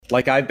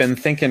Like, I've been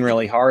thinking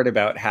really hard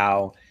about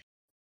how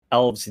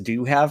elves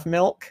do have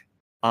milk,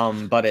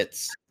 but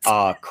it's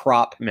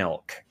crop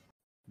milk.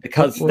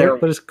 Because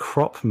what is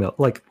crop milk?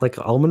 Like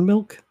almond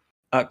milk?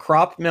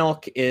 Crop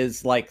milk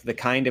is like the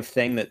kind of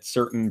thing that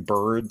certain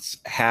birds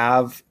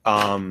have,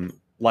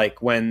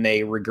 like when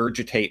they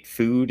regurgitate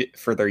food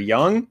for their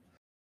young.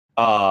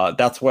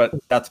 That's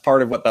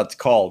part of what that's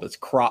called. It's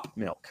crop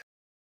milk.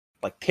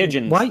 Like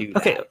pigeons do that.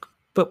 Okay,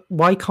 but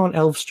why can't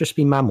elves just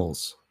be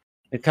mammals?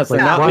 Because they're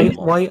not mammals.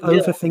 Why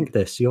overthink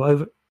this? They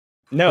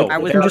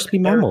can just be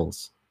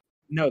mammals.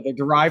 No, they're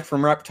derived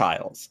from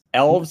reptiles.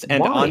 Elves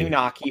and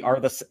Anunnaki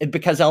are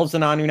because elves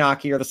and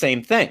Anunnaki are the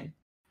same thing.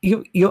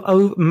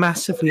 You're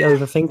massively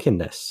overthinking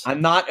this.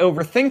 I'm not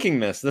overthinking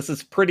this. This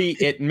is pretty.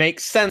 It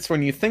makes sense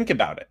when you think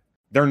about it.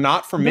 They're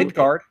not from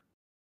Midgard.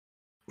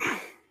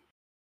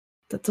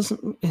 That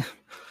doesn't. You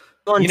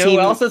know who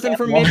else isn't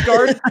from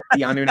Midgard?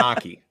 The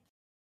Anunnaki.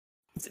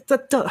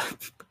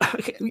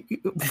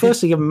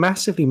 Firstly, you're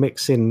massively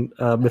mixing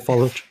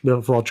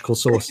mythological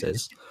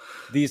sources.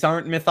 These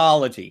aren't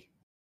mythology.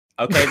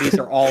 Okay, these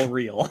are all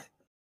real.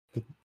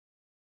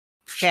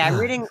 Okay, I'm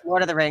reading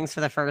Lord of the Rings for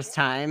the first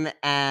time,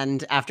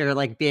 and after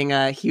like being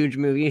a huge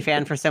movie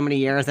fan for so many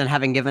years and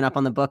having given up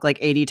on the book like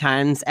 80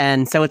 times,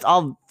 and so it's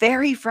all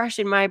very fresh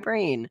in my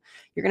brain.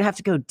 You're gonna have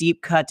to go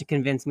deep cut to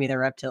convince me they're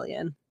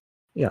reptilian.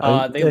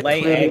 Yeah, they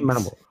lay eggs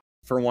mammal.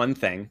 For one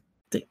thing.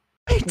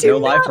 They do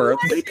live birth.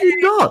 They do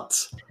not.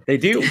 They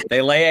do.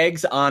 They lay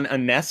eggs on a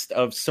nest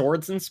of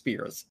swords and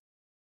spears.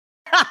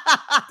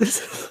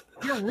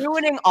 You're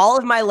ruining all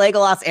of my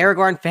Legolas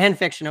Aragorn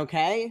fanfiction,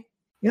 okay?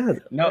 Yeah,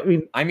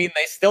 no, I mean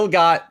they still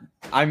got.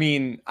 I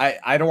mean,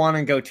 I don't want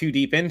to go too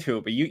deep into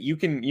it, but you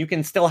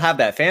can still have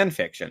that fan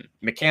fiction,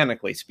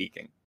 mechanically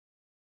speaking.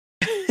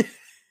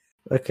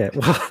 Okay,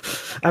 well,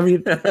 I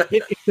mean,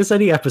 if there's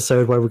any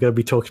episode where we're going to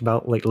be talking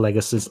about like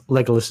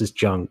Legolas's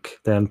junk,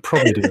 then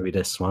probably going to be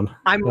this one.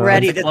 I'm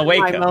ready. This is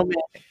my moment.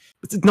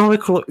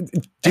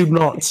 Do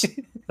not.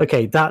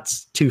 Okay,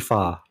 that's too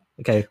far.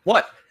 Okay,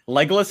 what?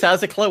 Legolas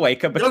has a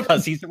cloaca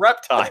because he's a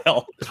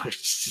reptile.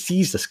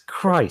 Jesus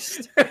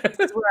Christ. This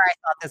is where I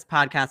thought this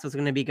podcast was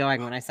going to be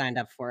going when I signed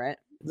up for it.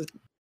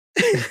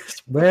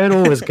 It's where it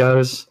always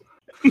goes.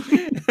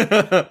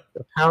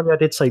 Apparently I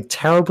did say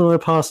terrible in a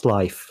past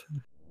life.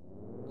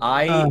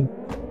 I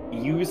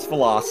use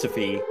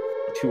philosophy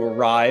to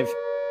arrive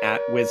at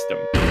wisdom.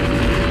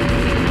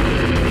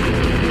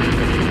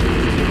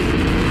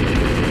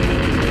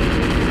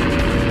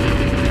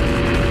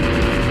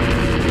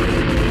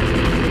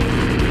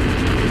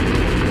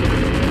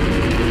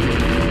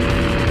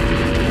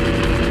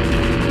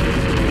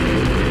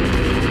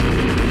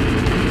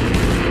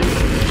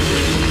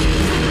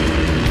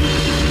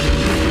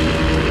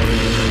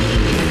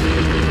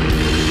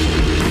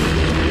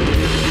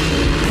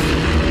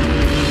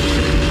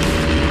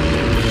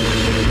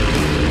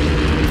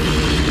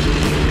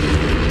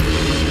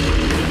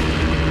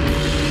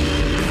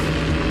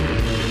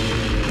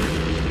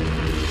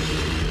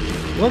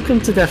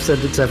 Welcome to Death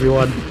Sentence,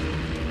 everyone.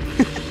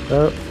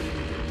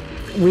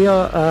 We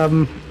are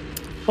on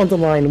the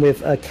line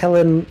with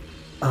Kellen.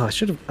 Oh, I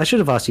should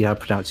have asked you how to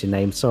pronounce your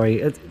name. Sorry,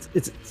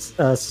 it's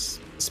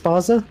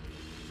Sparza.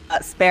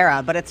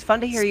 Spara, but it's fun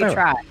to hear you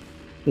try.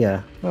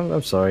 Yeah,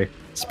 I'm sorry.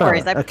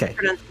 Spara. I put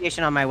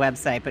pronunciation on my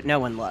website, but no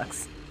one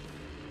looks.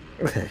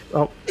 Okay.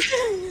 Well,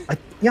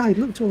 I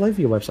looked all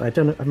over your website. I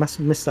don't know. I must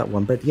have missed that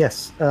one, but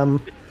yes. You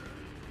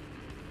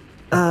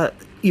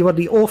are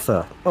the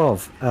author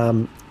of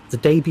the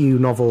debut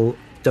novel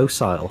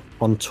Docile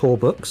on Tor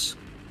Books.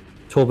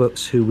 Tor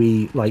Books, who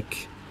we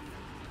like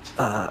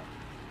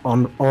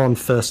on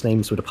first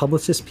names with the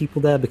publicist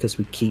people there because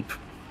we keep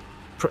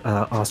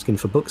asking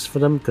for books for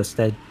them because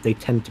they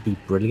tend to be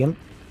brilliant.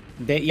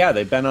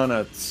 They've been on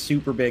a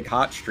super big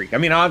hot streak. I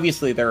mean,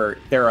 obviously they're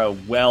a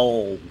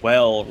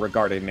well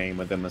regarded name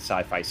within the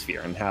sci-fi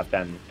sphere and have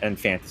been, and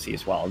fantasy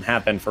as well, and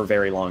have been for a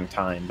very long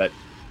time. But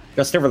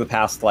just over the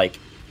past like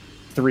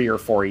 3 or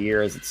 4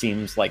 years, it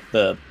seems like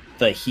the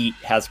heat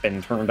has been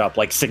turned up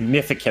like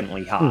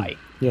significantly high.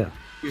 Yeah.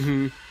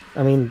 Mm-hmm.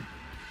 I mean,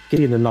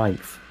 Gideon the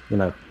Ninth. You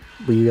know,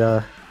 we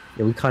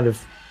kind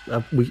of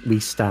we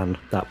stand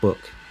that book.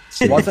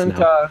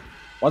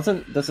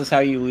 Wasn't This Is How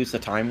You Lose the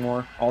Time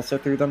War also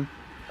through them?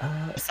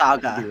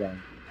 Saga.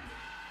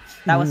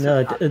 That was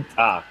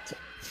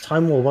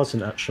Time War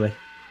wasn't actually.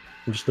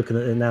 I'm just looking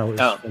at it now.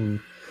 It's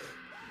from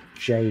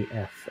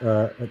JF,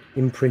 an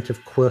imprint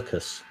of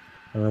Quercus.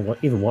 I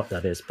don't know what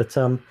that is, but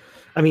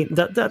I mean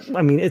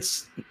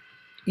it's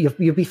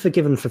you'll be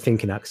forgiven for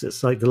thinking that because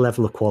it's like the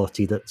level of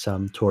quality that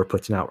Tor are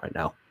putting out right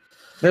now.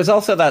 There's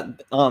also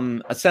that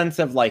a sense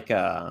of like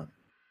a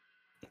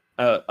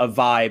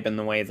vibe in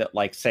the way that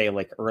like say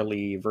like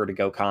early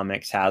Vertigo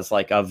comics has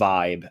like a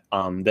vibe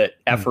that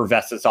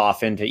effervesces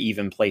off into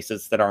even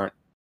places that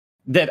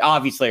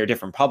obviously are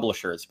different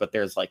publishers, but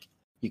there's like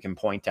you can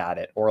point at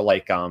it, or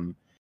like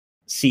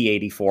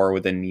C84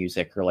 within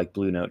music, or like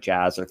Blue Note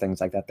Jazz or things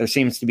like that. There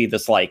seems to be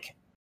this like,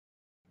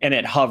 and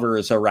it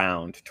hovers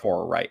around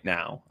Tor right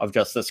now of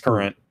just this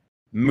current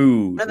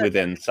mood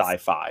within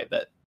sci-fi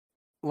that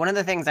one of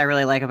the things I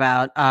really like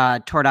about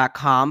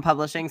Tor.com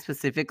publishing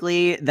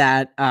specifically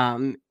that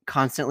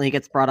constantly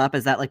gets brought up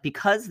is that like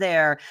because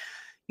they're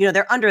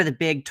under the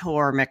big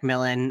Tor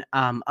Macmillan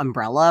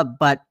umbrella,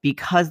 but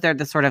because they're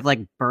the sort of like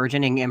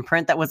burgeoning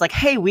imprint that was like,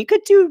 hey, we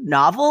could do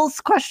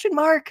novels, ?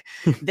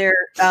 They're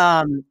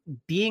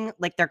being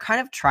like, they're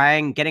kind of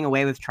getting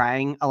away with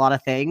trying a lot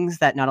of things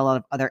that not a lot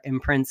of other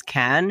imprints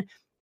can.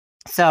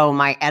 So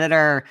my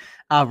editor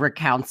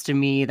recounts to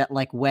me that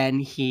like when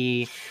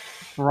he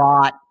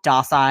brought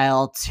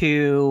Docile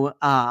to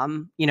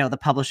the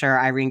publisher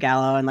Irene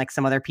Gallo and like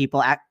some other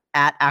people at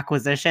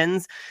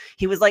Acquisitions,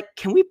 he was like,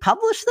 can we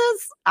publish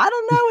this? I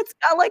don't know, it's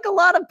got like a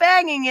lot of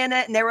banging in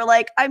it. And they were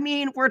like, I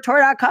mean, we're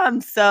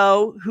Tor.com,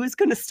 so who's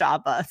gonna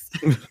stop us?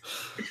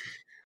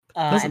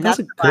 That's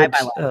a good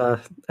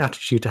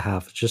attitude to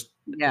have. Just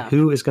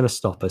who is going to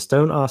stop us?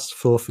 Don't ask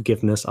for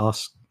forgiveness.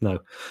 Don't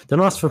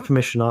ask for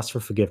permission. Ask for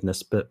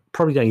forgiveness, but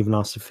probably don't even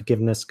ask for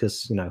forgiveness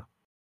because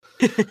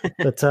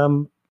But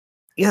So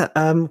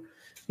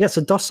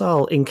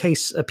Docile. In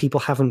case people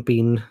haven't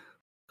been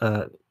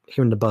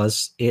hearing the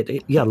buzz,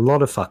 a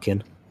lot of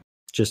fucking,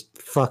 just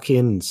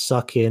fucking,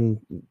 sucking,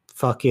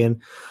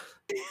 fucking,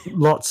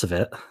 lots of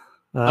it.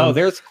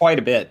 There's quite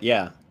a bit.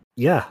 Yeah.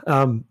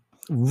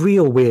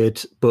 Real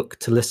weird book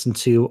to listen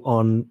to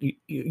on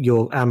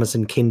your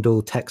Amazon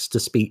Kindle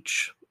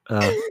text-to-speech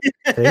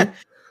thing.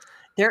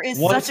 There is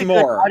such a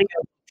good audio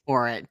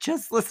for it.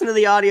 Just listen to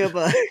the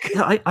audiobook.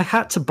 I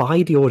had to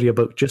buy the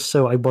audiobook just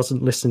so I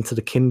wasn't listening to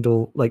the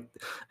Kindle, like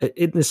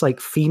in this like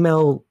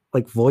female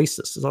like voice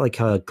that's like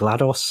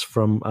GLaDOS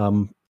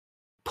from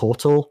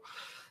Portal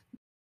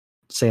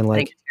saying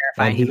like,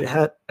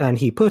 and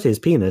he put his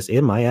penis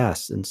in my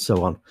ass and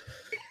so on.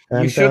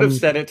 And, you should have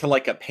set it to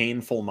like a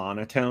painful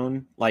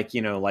monotone, like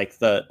like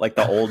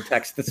the old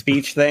text to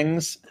speech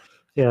things.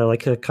 Yeah,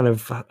 like a kind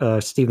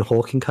of Stephen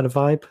Hawking kind of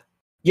vibe.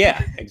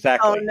 Yeah,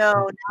 exactly. Oh no!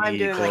 Now I'm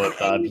doing like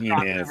a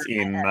penis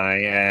in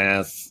my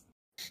ass.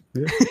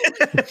 Yeah.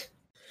 It's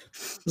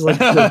like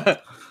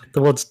the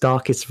world's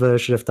darkest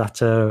version of that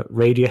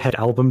Radiohead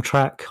album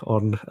track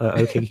on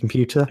OK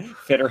Computer.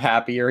 Fitter,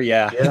 happier,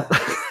 yeah.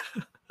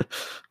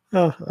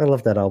 Oh, I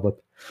love that album.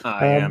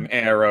 I am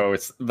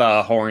Eros,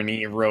 the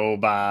horny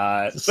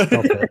robot.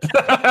 Stop it.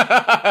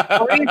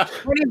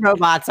 Horny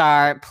robots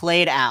are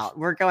played out.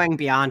 We're going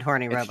beyond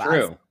horny robots.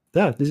 True.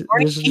 Yeah,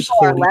 horny this is just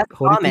people are less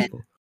common.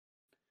 People.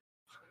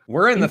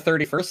 We're in the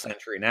 31st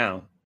century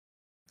now.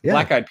 Yeah.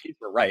 Black Eyed Peas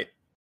were right.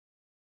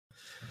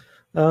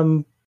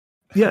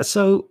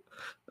 So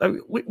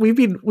we've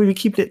been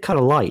keeping it kind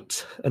of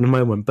light in a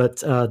moment, but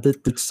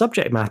the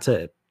subject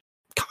matter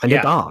kind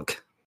of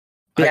dark.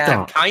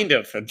 Dark. Kind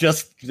of.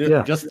 Just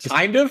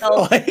kind of.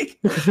 Like,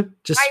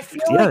 I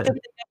feel like the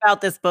thing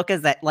about this book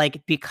is that,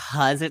 like,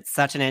 because it's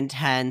such an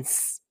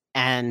intense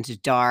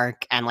and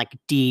dark and like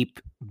deep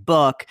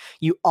book,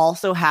 you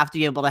also have to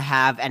be able to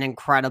have an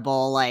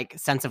incredible like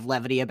sense of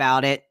levity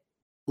about it.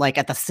 Like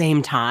at the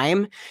same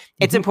time,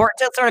 it's important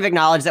to sort of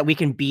acknowledge that we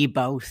can be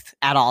both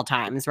at all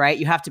times, right?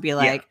 You have to be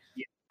like,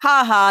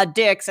 haha,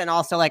 dicks, and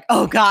also like,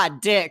 oh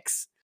god,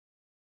 dicks.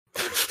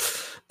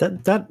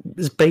 That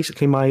is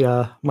basically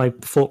my my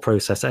thought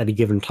process at any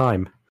given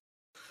time.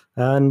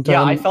 And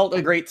I felt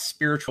a great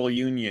spiritual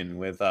union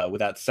with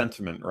that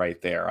sentiment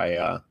right there.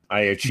 I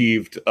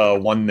achieved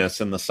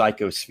oneness in the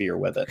psychosphere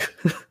with it.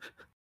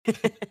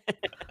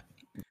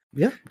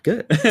 Yeah,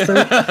 good.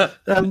 So,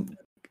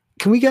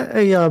 can we get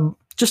a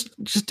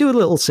just do a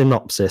little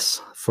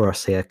synopsis for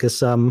us here?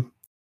 Because I mean,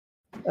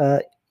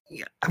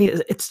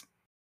 it's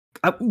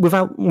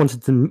without wanting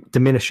to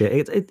diminish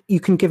it, you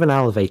can give an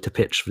elevator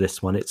pitch for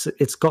this one. It's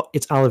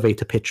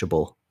elevator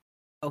pitchable.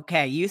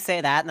 Okay, you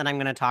say that, and then I'm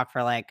going to talk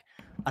for like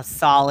a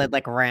solid,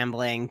 like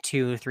rambling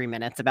 2-3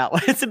 minutes about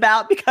what it's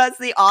about, because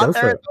the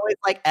author is always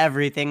like,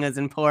 everything is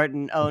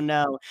important. Oh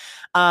no.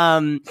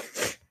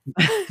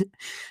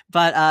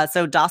 But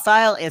so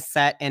Docile is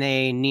set in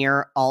a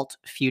near alt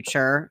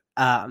future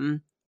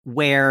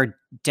where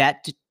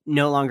debt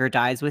no longer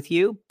dies with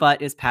you,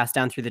 but is passed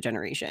down through the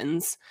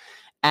generations.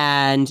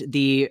 And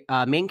the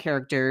main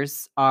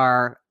characters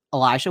are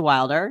Elijah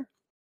Wilder,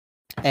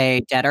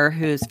 a debtor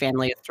whose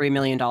family is $3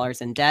 million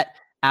in debt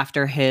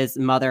after his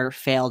mother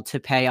failed to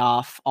pay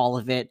off all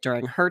of it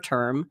during her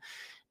term.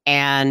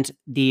 And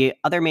the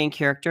other main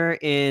character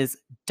is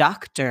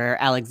Dr.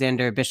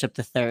 Alexander Bishop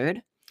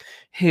III,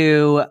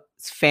 whose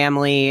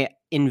family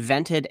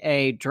invented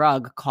a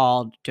drug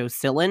called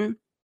Docillin,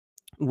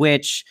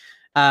 which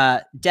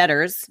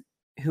debtors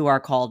who are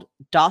called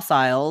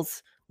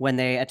dociles, when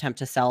they attempt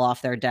to sell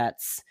off their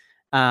debts,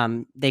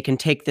 they can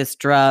take this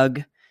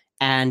drug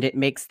and it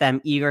makes them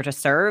eager to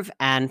serve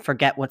and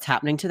forget what's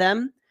happening to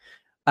them,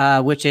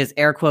 which is,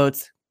 air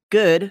quotes,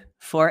 good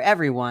for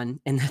everyone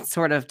in that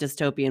sort of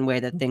dystopian way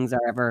that things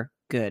are ever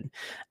good.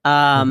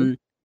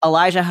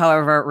 Elijah,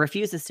 however,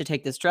 refuses to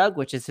take this drug,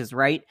 which is his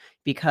right,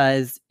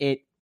 because it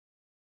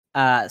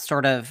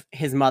sort of,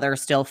 his mother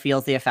still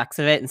feels the effects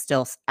of it and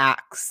still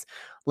acts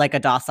like a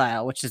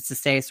docile, which is to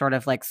say sort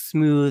of like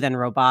smooth and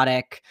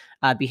robotic,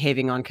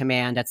 behaving on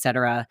command,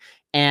 etc.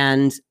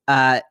 And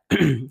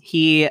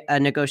he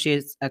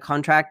negotiates a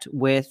contract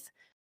with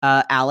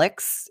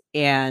Alex,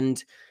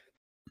 and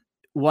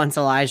once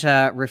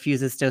Elijah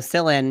refuses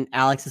Docilin,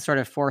 Alex is sort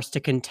of forced to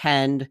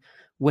contend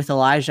with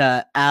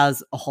Elijah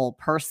as a whole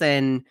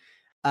person,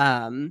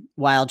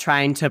 while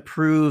trying to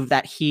prove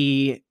that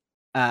he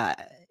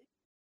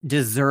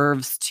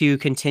deserves to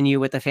continue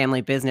with the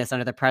family business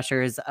under the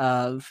pressures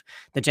of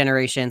the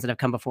generations that have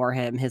come before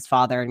him, his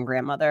father and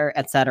grandmother,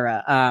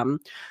 etc.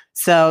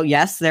 So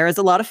yes, there is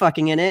a lot of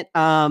fucking in it.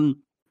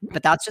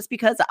 But that's just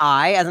because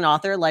I, as an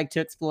author, like to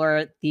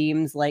explore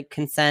themes like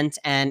consent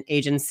and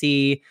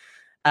agency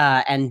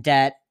and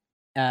debt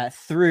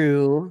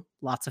through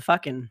lots of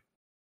fucking.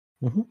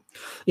 Mm-hmm.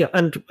 Yeah,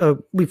 and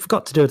we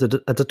forgot to do it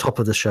at the top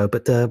of the show,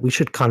 but we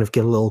should kind of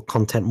give a little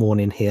content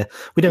warning here.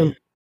 We don't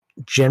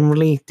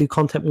generally do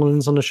content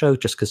warnings on the show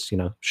just because,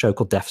 show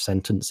called Death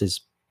Sentence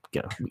is,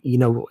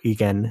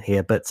 again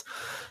here, but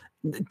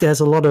there's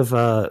a lot of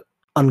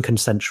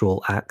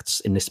unconsensual acts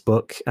in this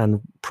book,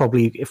 and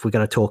probably if we're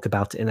going to talk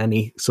about it in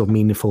any sort of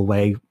meaningful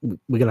way,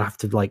 we're going to have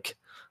to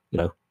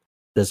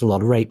there's a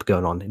lot of rape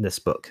going on in this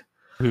book,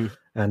 and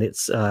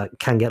it's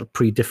can get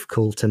pretty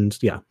difficult, and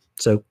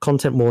so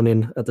content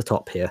warning at the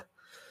top here.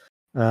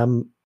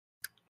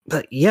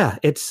 But yeah,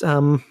 it's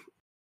I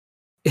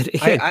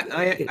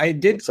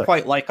did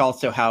quite like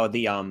also how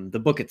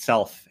the book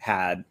itself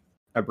had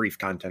a brief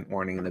content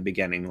warning in the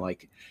beginning,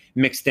 like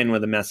mixed in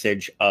with a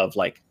message of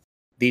like,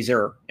 these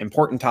are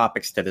important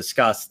topics to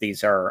discuss.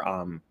 These are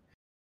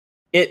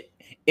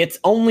it's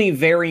only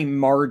very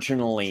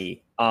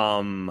marginally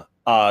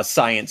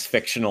science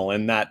fictional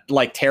in that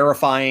like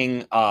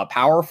terrifying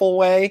powerful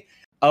way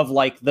of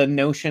like the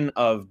notion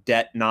of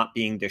debt not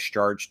being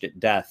discharged at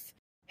death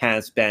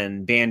has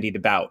been bandied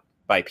about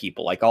by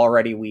people. Like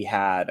already we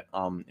had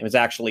it was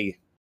actually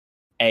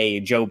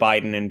a Joe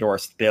Biden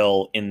endorsed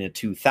bill in the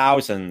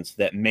 2000s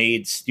that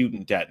made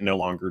student debt no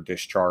longer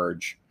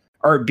discharge,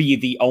 or be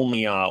the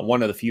only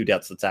one of the few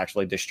debts that's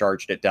actually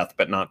discharged at death,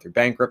 but not through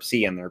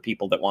bankruptcy. And there are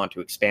people that want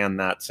to expand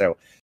that. So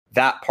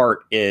that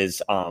part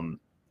is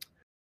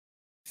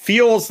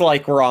feels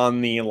like we're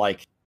on the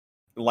like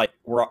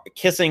we're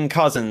kissing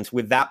cousins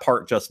with that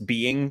part just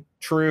being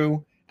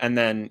true. And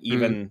then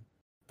even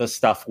the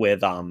stuff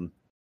with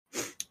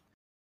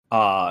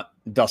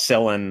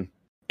Docilin,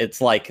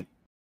 it's like,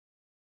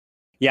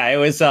 yeah, it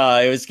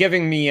was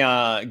giving me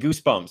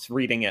goosebumps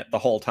reading it the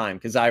whole time,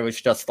 because I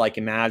was just like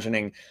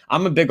imagining,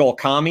 I'm a big old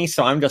commie,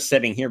 so I'm just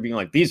sitting here being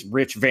like, these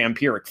rich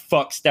vampiric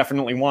fucks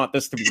definitely want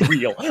this to be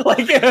real.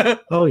 Like,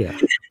 oh yeah.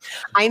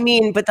 I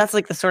mean, but that's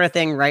like the sort of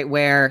thing, right?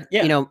 Where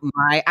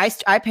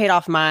I paid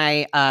off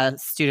my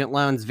student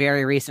loans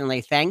very recently,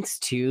 thanks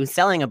to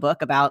selling a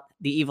book about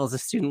the evils of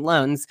student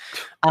loans.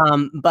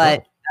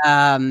 But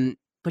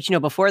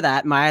before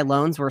that, my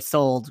loans were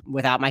sold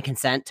without my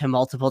consent to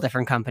multiple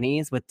different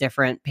companies with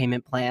different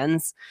payment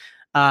plans,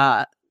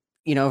 over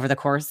the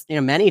course,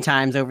 many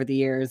times over the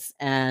years.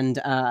 And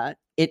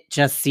it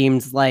just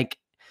seems like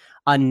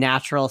a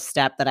natural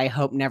step that I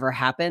hope never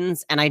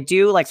happens. And I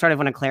do sort of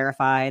want to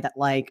clarify that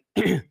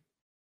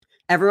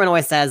everyone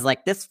always says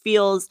this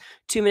feels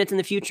 2 minutes in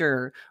the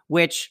future,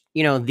 which,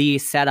 the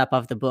setup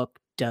of the book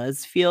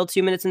does feel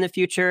 2 minutes in the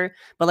future.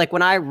 But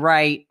when I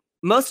write,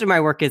 most of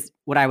my work is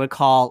what I would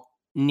call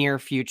near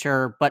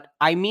future, but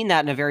I mean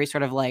that in a very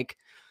sort of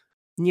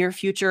near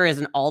future is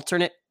an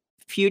alternate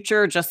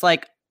future, just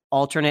like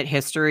alternate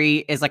history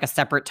is a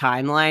separate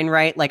timeline,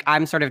 right?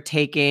 I'm sort of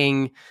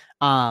taking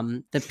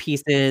the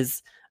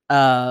pieces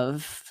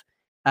of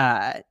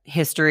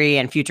history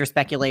and future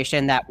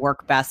speculation that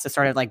work best to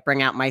sort of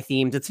bring out my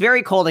themes. It's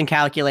very cold and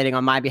calculating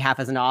on my behalf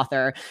as an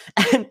author,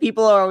 and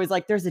people are always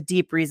like, there's a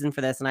deep reason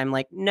for this, and I'm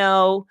like,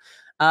 no.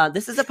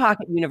 This is a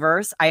pocket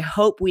universe I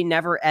hope we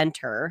never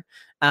enter,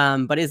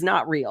 but is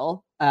not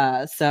real.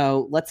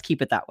 So let's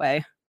keep it that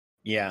way.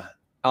 Yeah.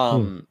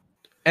 And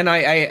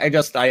I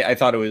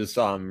thought it was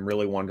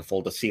really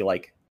wonderful to see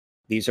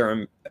these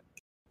are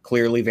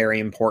clearly very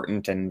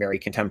important and very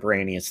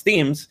contemporaneous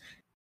themes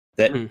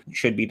that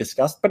should be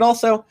discussed. But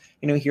also,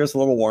 here's a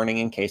little warning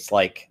in case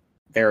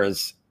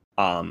there's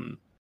in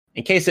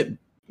case it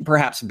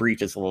perhaps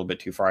breaches a little bit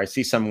too far. I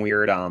see some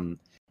weird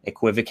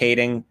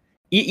equivocating.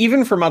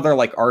 Even from other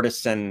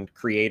artists and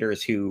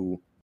creators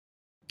who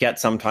get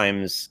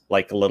sometimes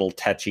a little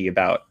touchy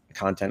about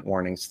content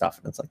warning stuff,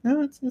 and it's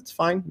no, it's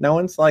fine. No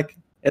one's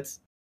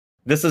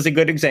this is a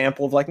good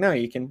example of no,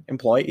 you can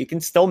employ it. You can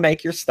still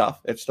make your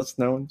stuff. It's just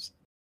no one's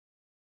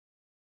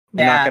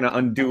not going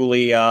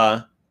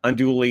to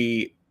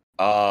unduly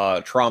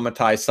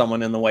traumatize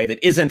someone in the way that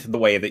isn't the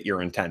way that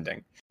you're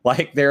intending.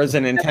 There's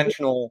an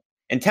intentional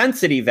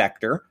intensity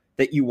vector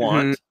that you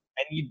want,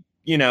 and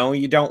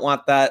you don't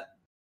want that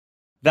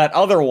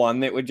other one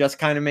that would just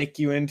kind of make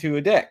you into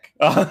a dick.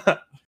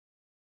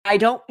 I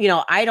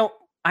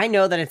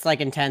know that it's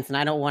intense, and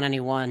I don't want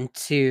anyone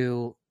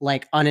to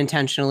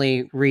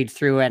unintentionally read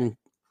through and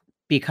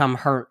become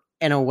hurt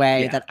in a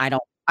way that I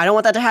don't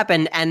want that to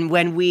happen. And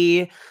when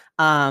we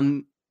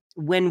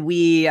when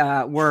we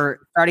were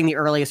starting the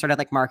early sort of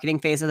like marketing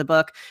phase of the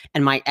book,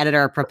 and my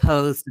editor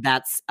proposed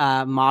that's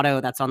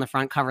motto that's on the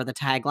front cover, the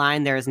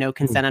tagline, "There is no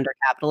consent under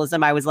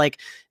capitalism," I was like,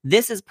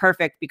 this is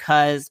perfect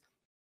because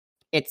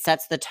it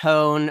sets the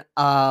tone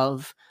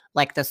of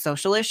like the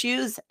social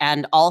issues,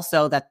 and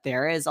also that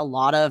there is a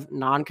lot of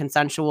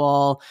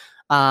non-consensual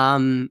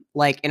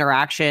like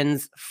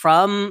interactions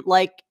from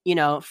like, you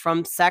know,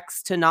 from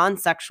sex to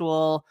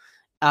non-sexual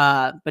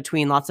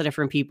between lots of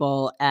different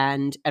people.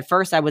 And at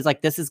first I was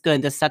like, this is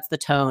good, this sets the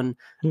tone.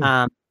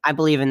 I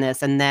believe in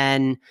this. And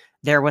then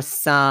there was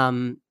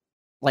some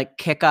like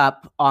kick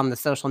up on the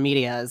social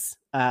medias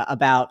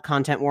about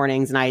content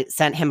warnings, and I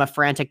sent him a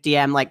frantic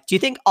DM like, do you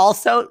think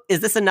also,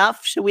 is this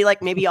enough? Should we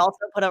like maybe also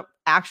put an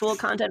actual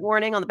content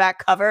warning on the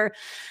back cover?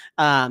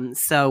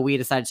 So we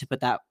decided to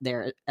put that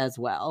there as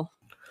well.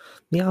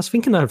 Yeah, I was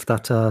thinking of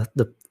that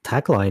the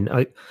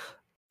tagline.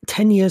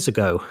 10 years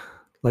ago,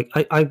 like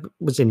I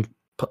was in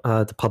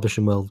the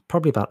publishing world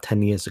probably about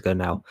 10 years ago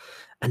now,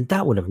 and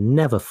that would have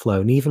never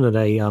flown, even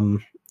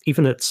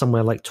at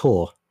somewhere like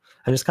Tor.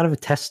 And it's kind of a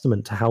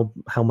testament to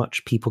how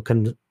much people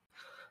can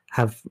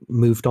have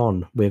moved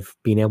on with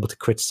being able to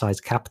criticize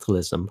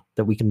capitalism,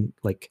 that we can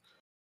like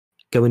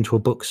go into a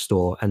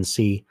bookstore and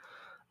see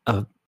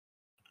a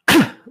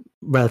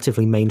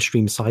relatively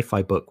mainstream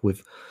sci-fi book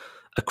with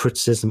a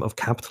criticism of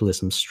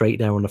capitalism straight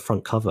there on the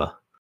front cover.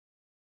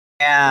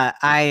 Yeah,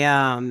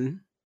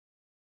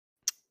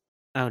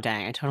 oh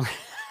dang, I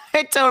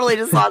totally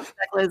just lost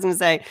what I was going to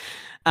say.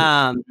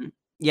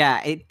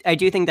 Yeah, I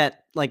do think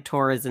that like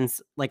Tor is in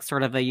like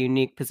sort of a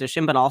unique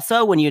position, but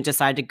also when you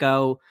decide to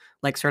go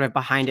like sort of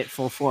behind it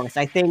full force.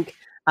 I think,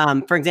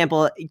 for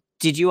example,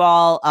 do you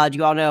all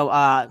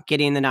know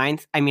Gideon the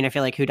Ninth? I mean, I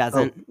feel like who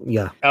doesn't? We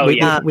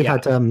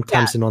had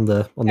Tamsin on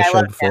the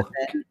show before,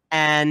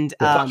 and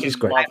she's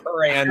great.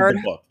 Her and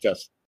the book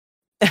just.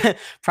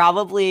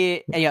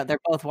 Probably, yeah, they're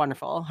both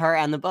wonderful, her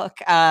and the book.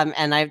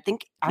 And I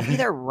think I've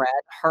either read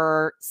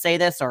her say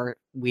this or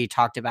we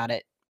talked about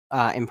it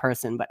in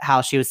person, but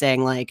how she was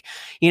saying like,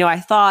 you know, I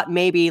thought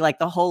maybe like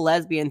the whole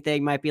lesbian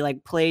thing might be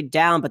like played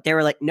down, but they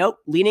were like, nope,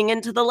 leaning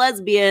into the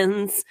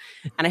lesbians.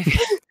 And I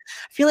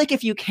feel like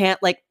if you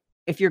can't like,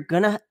 if you're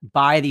gonna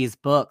buy these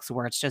books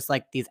where it's just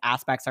like these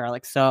aspects are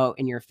like so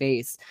in your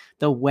face,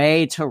 the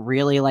way to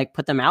really like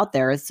put them out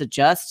there is to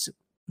just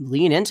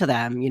lean into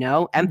them, you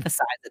know,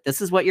 emphasize it.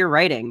 This is what you're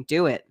writing.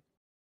 Do it.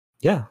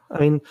 Yeah. I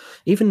mean,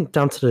 even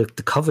down to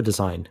the cover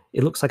design,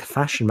 it looks like a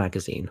fashion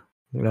magazine.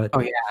 You know,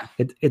 oh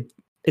yeah.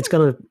 It's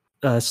going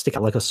to stick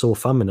out like a sore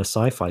thumb in a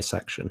sci-fi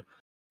section,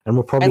 and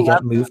we'll probably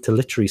get moved to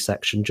literary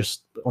section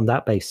just on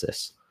that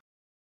basis.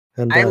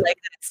 And I like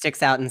that it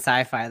sticks out in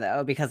sci-fi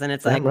though, because then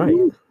it's like, right.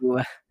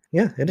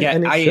 Yeah, and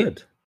it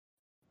should.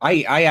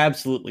 I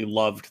absolutely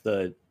loved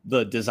the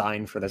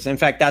design for this. In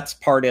fact, that's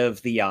part of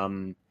the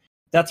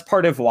that's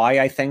part of why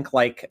I think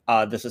like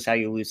This Is How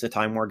You Lose the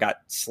Time War got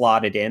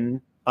slotted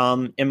in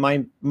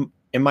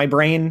my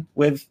brain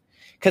with,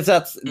 because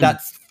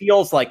that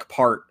feels like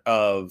part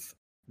of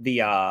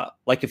the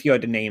like if you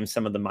had to name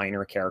some of the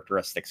minor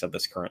characteristics of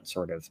this current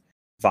sort of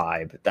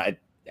vibe, that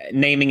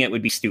naming it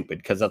would be stupid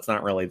because that's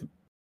not really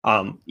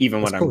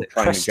even what I'm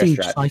trying to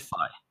gesture at.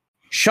 Sci-fi.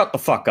 Shut the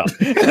fuck up.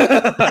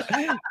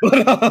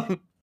 But,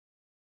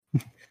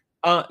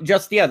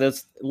 just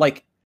there's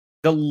like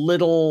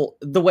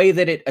the way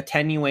that it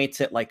attenuates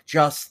it like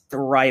just the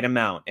right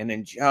amount and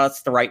in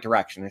just the right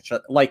direction. It's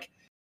just, like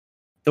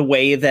the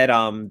way that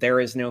there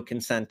is no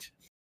consent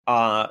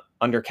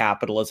under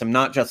capitalism,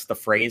 not just the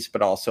phrase,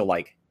 but also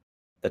like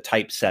the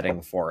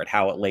typesetting for it,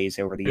 how it lays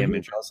over the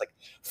image. I was like,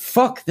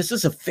 fuck, this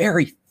is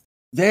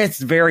that's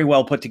very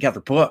well put together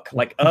book.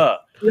 Like, you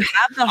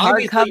have the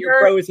hardcover. Your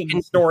prose and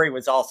the story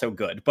was also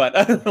good, but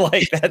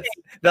like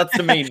that's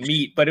the main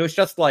meat. But it was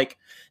just like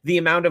the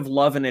amount of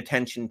love and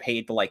attention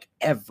paid to like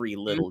every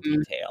little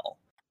detail.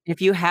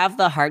 If you have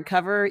the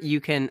hardcover, you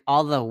can,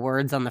 all the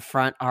words on the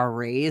front are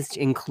raised,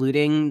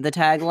 including the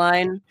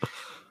tagline.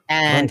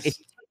 And Nice. if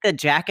you take the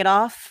jacket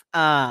off,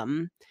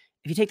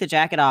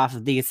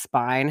 the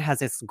spine has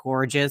this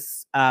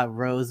gorgeous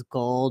rose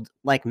gold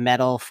like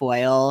metal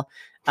foil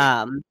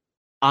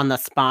on the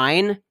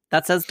spine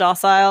that says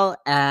docile.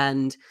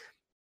 And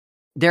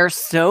there's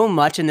so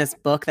much in this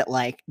book that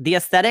like the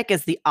aesthetic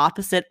is the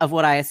opposite of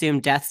what I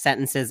assume Death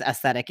Sentence's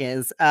aesthetic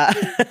is.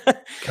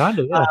 Kind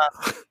of, yeah.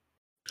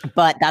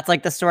 But that's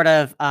like the sort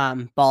of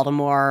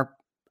Baltimore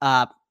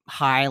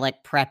high,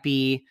 like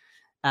preppy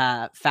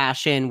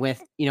fashion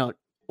with, you know,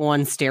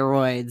 on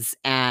steroids,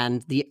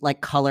 and the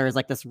like colors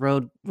like this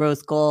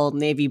rose gold,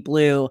 navy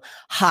blue,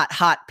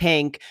 hot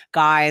pink,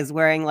 guys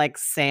wearing like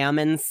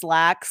salmon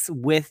slacks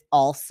with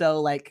also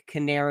like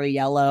canary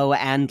yellow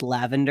and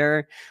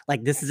lavender.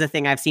 Like this is a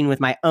thing I've seen with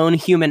my own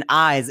human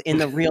eyes in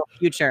the real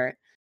future.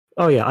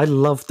 Oh yeah, I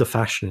love the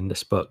fashion in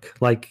this book.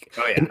 Like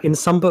in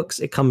some books,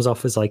 it comes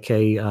off as like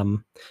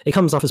it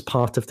comes off as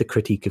part of the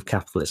critique of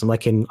capitalism,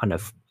 like in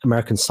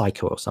American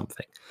Psycho or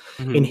something.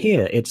 Mm-hmm. In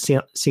here, it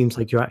seems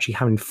like you're actually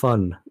having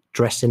fun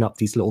dressing up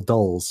these little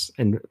dolls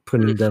and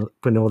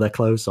putting all their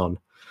clothes on.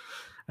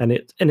 and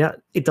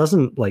it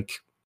doesn't like.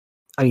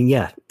 I mean,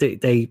 yeah,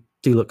 they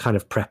do look kind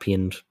of preppy,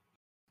 and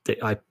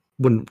I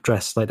wouldn't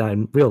dress like that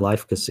in real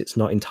life because it's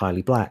not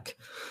entirely black.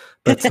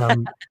 But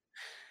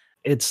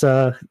it's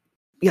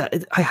yeah,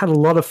 I had a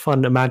lot of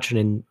fun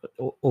imagining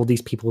all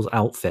these people's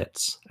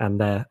outfits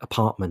and their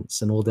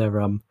apartments and all their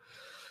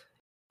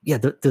yeah,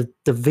 the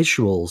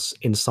visuals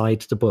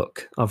inside the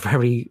book are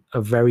very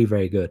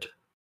very good.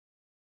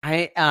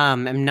 I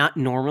am not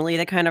normally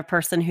the kind of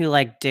person who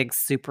like digs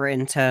super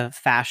into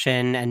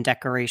fashion and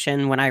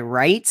decoration when I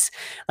write.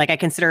 Like I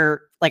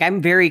consider like I'm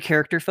very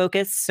character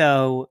focused,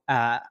 so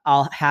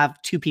I'll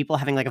have two people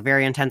having like a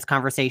very intense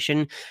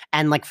conversation,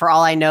 and like for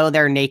all I know,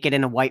 they're naked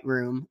in a white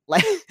room.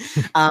 Like,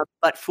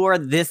 but for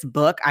this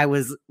book, I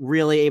was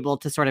really able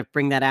to sort of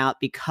bring that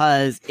out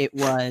because it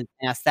was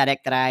an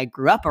aesthetic that I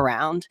grew up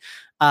around,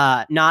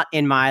 not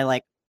in my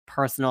like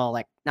personal,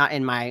 like not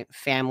in my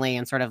family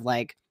and sort of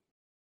like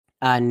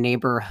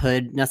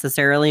neighborhood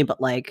necessarily,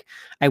 but like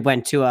I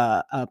went to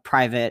a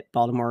private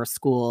Baltimore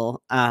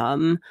school,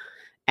 and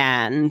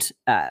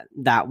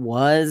that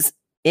was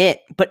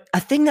it. But a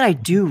thing that I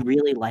do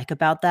really like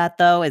about that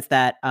though is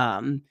that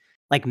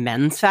like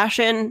men's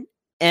fashion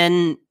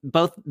in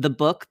both the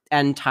book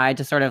and tied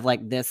to sort of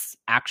like this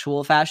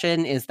actual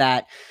fashion is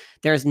that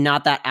there's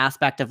not that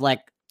aspect of like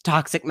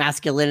toxic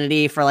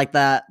masculinity for like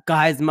the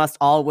guys must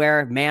all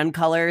wear man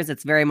colors.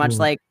 It's very much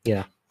like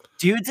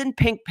dudes in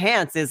pink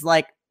pants is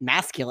like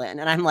masculine,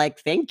 and I'm like,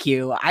 thank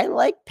you, I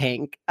like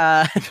pink.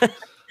 Get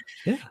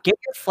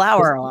your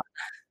flower on.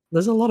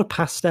 There's a lot of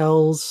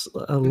pastels,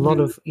 a lot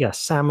of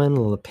salmon,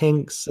 a lot of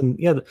pinks, and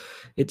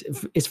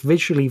it's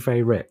visually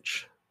very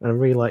rich, and I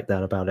really like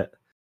that about it.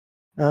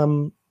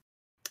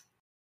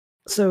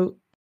 So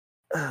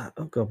oh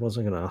god, what was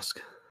I going to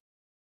ask?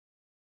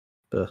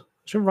 I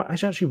should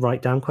actually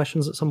write down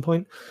questions at some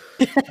point.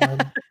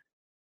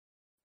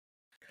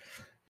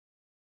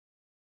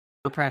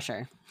 No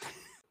pressure.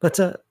 But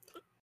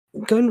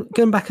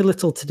going back a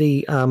little to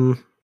the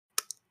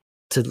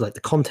to like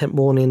the content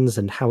warnings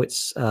and how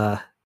it's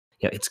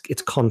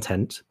it's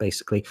content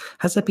basically.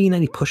 Has there been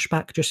any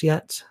pushback just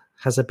yet?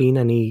 Has there been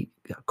any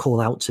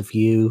call outs of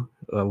you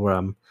or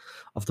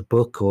of the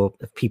book, or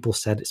have people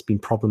said it's been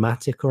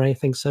problematic or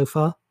anything so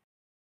far?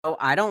 Oh,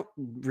 I don't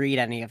read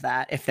any of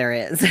that if there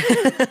is.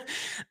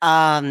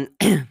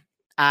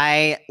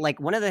 I like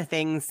one of the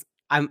things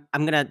I'm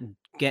gonna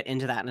get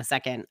into that in a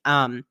second.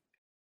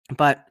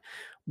 But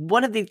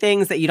one of the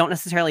things that you don't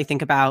necessarily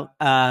think about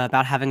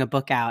having a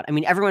book out, I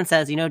mean, everyone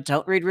says,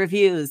 don't read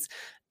reviews,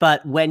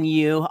 but when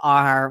you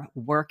are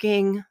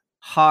working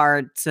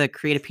hard to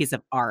create a piece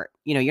of art,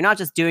 you're not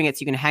just doing it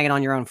so you can hang it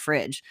on your own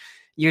fridge.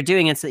 You're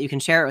doing it so that you can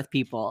share it with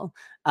people.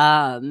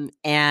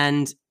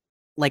 And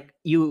like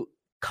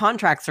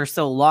contracts are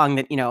so long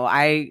that,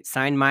 I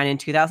signed mine in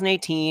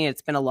 2018.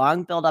 It's been a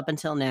long build up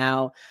until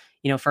now.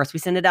 First we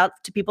send it out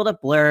to people to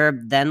blurb,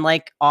 then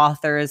like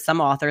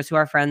some authors who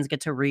are friends get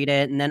to read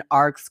it, and then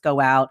arcs go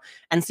out.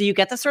 And so you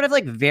get this sort of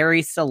like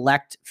very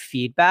select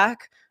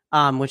feedback,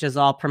 which is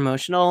all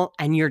promotional.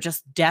 And you're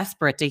just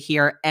desperate to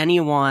hear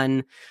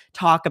anyone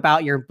talk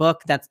about your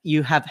book that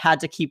you have had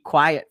to keep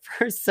quiet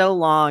for so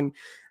long.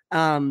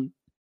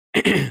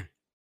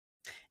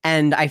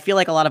 And I feel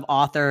like a lot of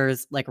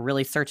authors like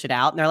really search it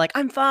out and they're like,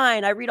 I'm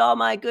fine. I read all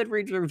my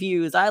Goodreads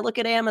reviews. I look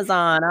at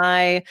Amazon.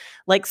 I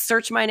like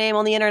search my name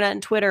on the internet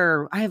and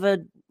Twitter. I have a,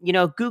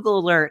 Google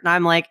alert. And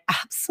I'm like,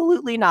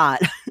 absolutely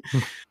not.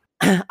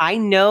 I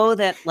know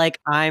that like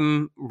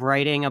I'm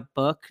writing a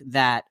book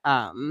that,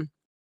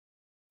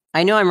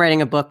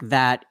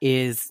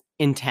 is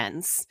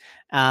intense.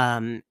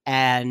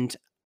 And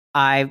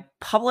I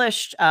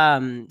published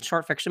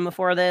short fiction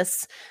before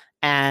this.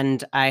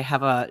 And I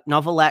have a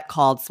novelette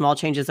called Small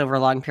Changes Over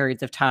Long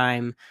Periods of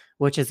Time,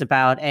 which is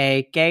about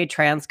a gay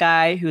trans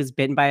guy who's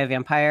bitten by a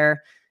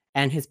vampire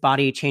and his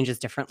body changes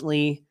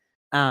differently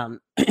than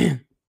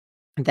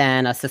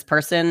a cis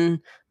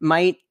person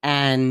might.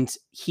 And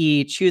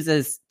he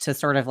chooses to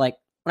sort of like,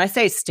 when I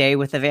say stay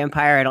with the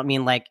vampire, I don't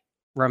mean like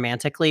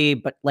romantically,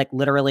 but like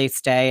literally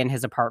stay in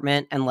his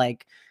apartment and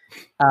like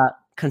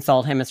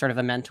consult him as sort of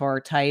a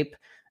mentor type.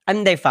 I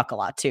mean, they fuck a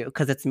lot too,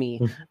 because it's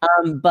me.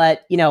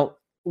 But,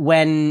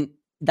 when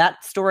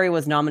that story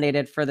was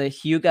nominated for the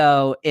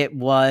Hugo, it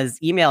was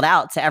emailed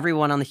out to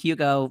everyone on the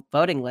Hugo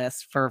voting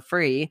list for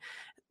free,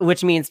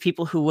 which means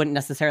people who wouldn't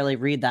necessarily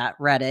read that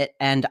read it.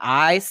 And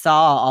I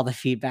saw all the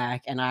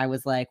feedback and I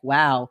was like,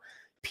 wow,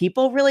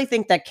 people really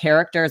think that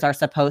characters are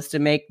supposed to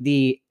make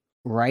the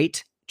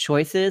right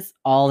choices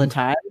all the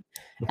time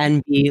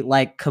and be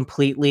like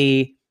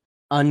completely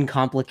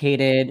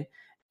uncomplicated.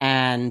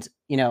 And,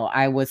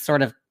 I was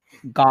sort of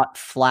got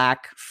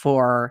flack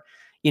for,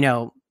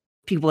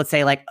 people would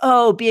say like,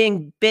 oh,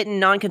 being bitten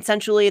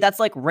non-consensually, that's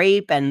like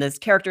rape and this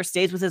character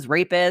stays with his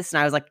rapist.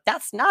 And I was like,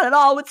 that's not at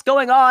all what's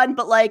going on.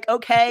 But like,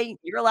 okay,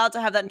 you're allowed to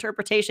have that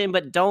interpretation,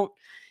 but don't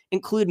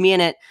include me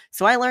in it.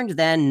 So I learned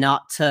then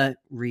not to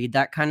read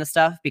that kind of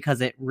stuff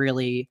because it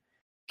really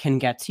can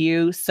get to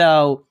you.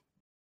 So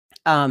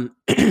I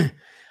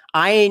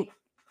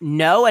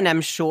know and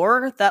I'm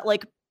sure that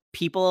like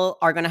people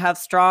are going to have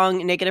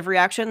strong negative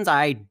reactions.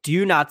 I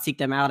do not seek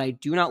them out. I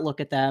do not look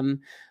at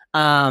them.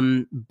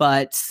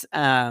 But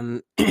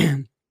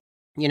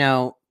you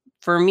know,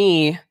 for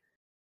me,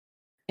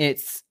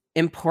 it's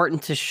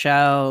important to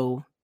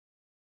show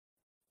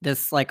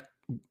this like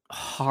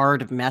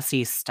hard,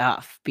 messy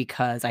stuff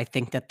because I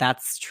think that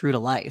that's true to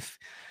life.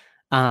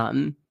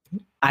 I'm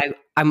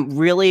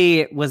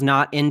really was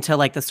not into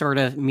like the sort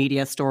of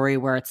media story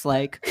where it's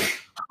like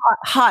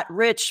hot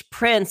rich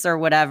prince or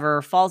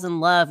whatever falls in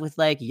love with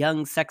like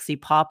young sexy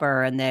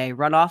pauper and they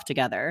run off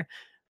together.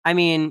 I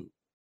mean,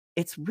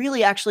 it's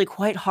really actually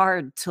quite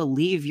hard to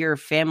leave your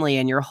family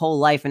and your whole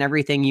life and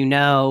everything you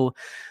know,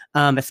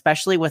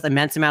 especially with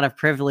immense amount of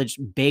privilege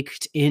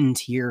baked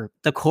into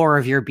the core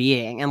of your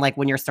being, and like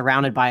when you're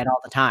surrounded by it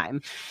all the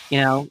time, you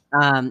know.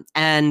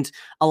 And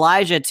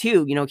Elijah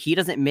too, you know, he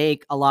doesn't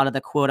make a lot of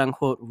the quote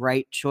unquote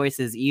right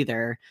choices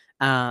either.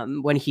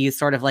 When he's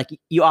sort of like,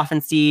 you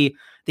often see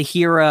the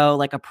hero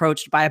like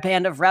approached by a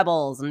band of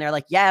rebels and they're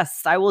like,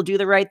 yes, I will do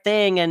the right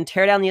thing and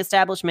tear down the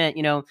establishment.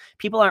 You know,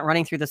 people aren't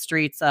running through the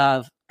streets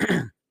of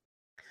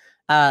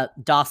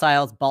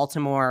Docile's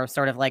Baltimore,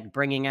 sort of like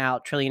bringing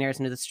out trillionaires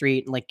into the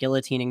street and like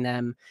guillotining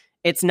them.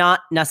 It's not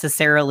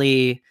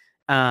necessarily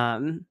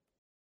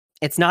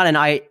it's not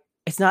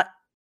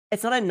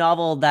a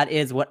novel that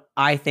is what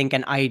I think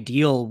an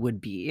ideal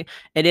would be.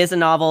 It is a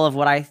novel of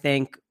what I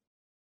think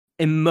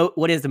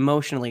what is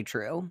emotionally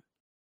true.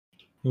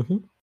 Mm-hmm.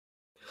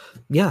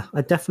 Yeah,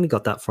 I definitely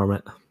got that from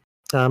it.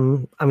 I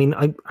mean,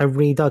 I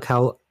really dug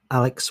how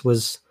Alex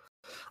was.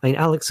 I mean,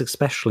 Alex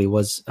especially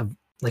was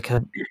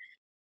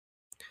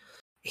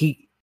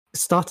he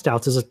started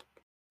out as a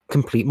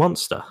complete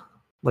monster.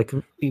 Like,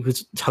 he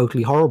was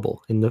totally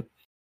horrible in the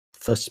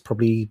first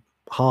probably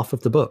half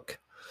of the book.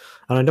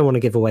 And I don't want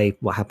to give away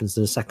what happens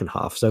in the second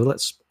half, so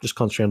let's just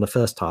concentrate on the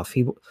first half.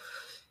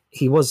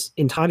 He was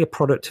entirely a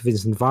product of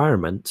his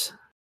environment.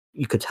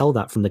 You could tell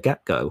that from the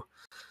get-go.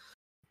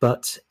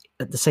 But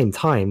at the same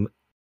time,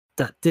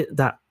 that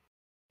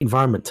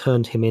environment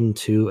turned him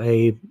into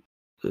a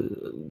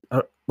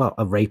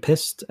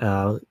rapist,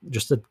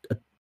 just a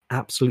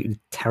absolutely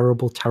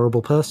terrible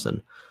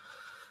person.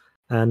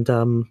 And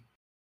that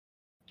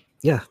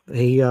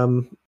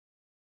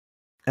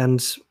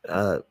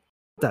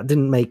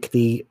didn't make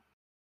the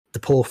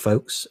poor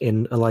folks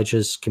in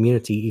Elijah's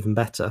community even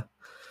better.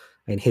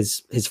 And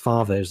his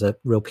father is a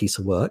real piece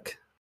of work.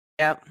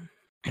 Yep.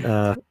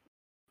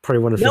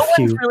 Probably one of the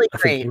few. No one's really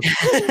great.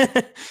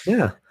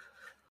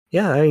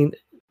 Yeah. I mean,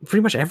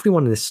 pretty much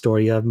everyone in this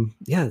story. They're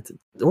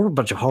all a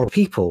bunch of horrible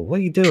people. What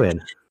are you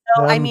doing?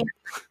 So, I mean,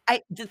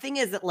 the thing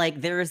is that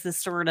like there is this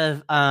sort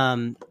of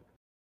I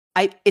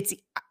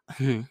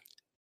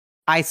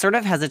sort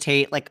of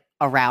hesitate like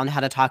around how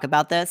to talk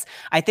about this.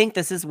 I think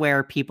this is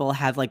where people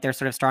have like their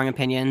sort of strong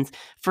opinions.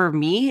 For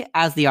me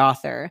as the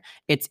author,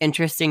 it's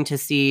interesting to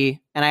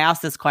see, and I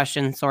ask this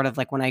question sort of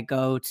like when I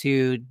go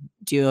to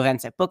do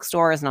events at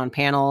bookstores and on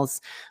panels.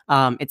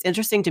 It's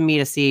interesting to me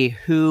to see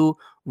who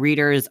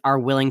readers are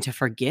willing to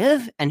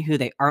forgive and who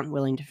they aren't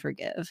willing to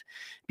forgive,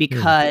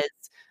 because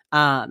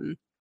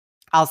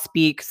I'll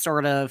speak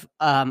sort of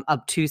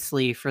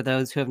obtusely for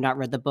those who have not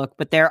read the book,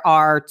 but there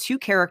are two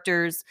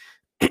characters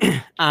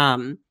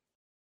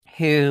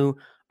who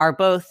are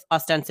both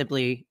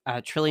ostensibly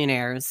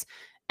trillionaires,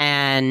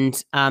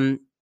 and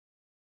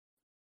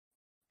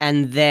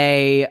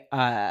they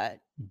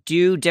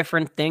do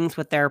different things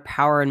with their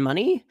power and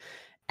money.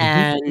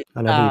 And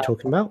I know who you're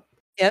talking about.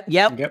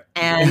 Yep.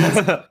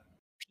 And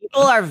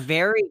people are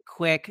very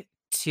quick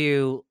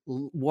to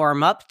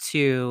warm up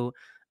to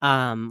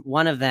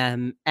one of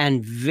them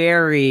and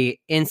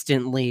very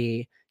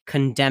instantly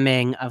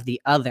condemning of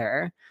the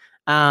other.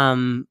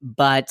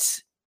 But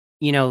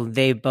you know,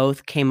 they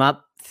both came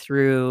up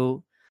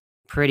through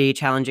pretty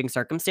challenging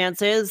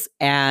circumstances,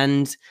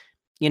 and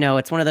you know,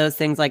 it's one of those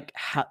things like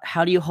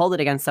how do you hold it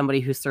against somebody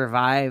who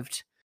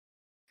survived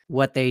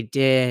what they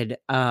did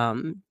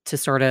to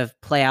sort of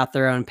play out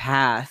their own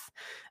path.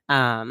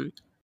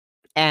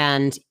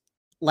 And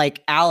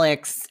like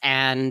Alex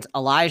and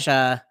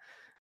Elijah,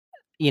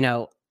 you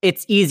know,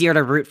 it's easier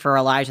to root for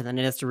Elijah than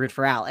it is to root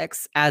for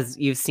Alex, as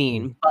you've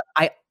seen. But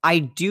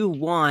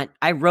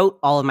I wrote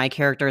all of my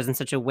characters in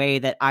such a way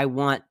that I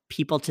want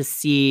people to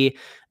see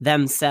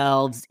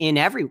themselves in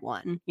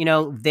everyone. You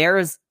know,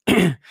 there's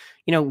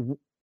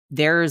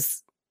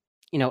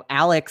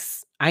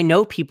Alex. I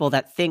know people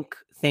that think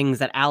things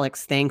that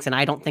Alex thinks, and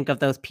I don't think of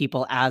those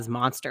people as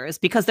monsters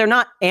because they're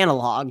not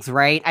analogs,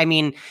 right? I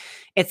mean,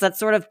 it's that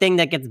sort of thing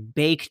that gets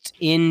baked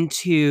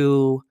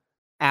into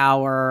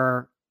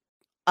us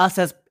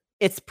as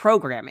it's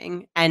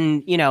programming,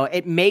 and you know,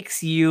 it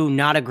makes you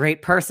not a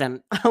great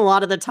person a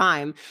lot of the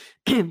time.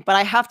 But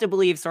I have to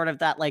believe sort of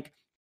that like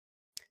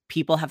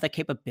people have the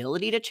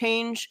capability to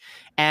change,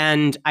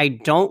 and I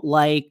don't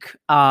like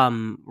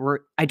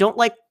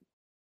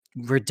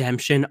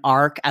redemption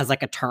arc as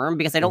like a term,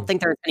 because I don't think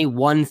there's any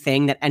one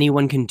thing that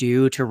anyone can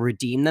do to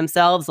redeem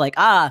themselves. Like,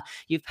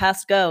 you've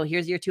passed go.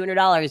 Here's your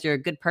 $200. You're a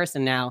good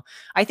person now.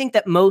 I think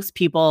that most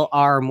people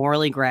are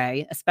morally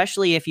gray,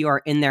 especially if you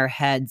are in their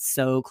heads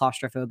so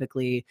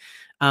claustrophobically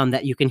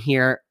that you can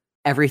hear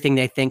everything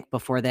they think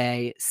before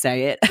they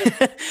say it.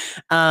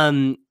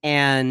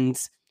 And,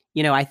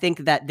 you know, I think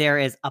that there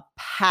is a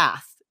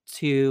path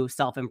to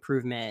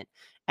self-improvement.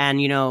 And,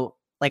 you know,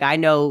 like I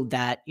know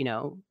that, you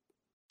know,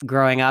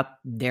 growing up,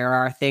 there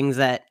are things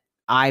that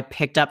I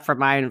picked up from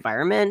my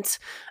environment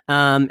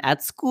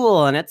at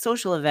school and at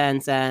social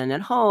events and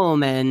at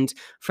home and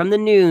from the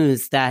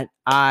news that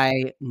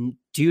I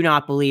do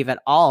not believe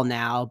at all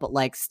now, but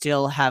like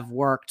still have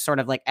worked sort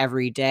of like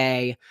every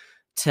day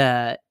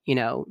to, you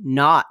know,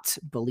 not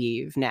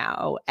believe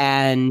now.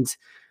 And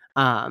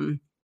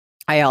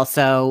I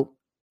also,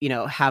 you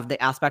know, have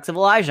the aspects of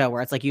Elijah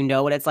where it's like, you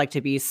know what it's like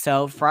to be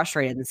so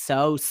frustrated and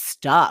so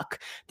stuck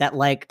that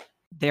like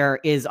there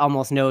is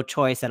almost no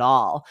choice at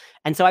all.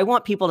 And so I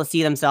want people to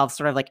see themselves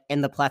sort of like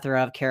in the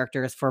plethora of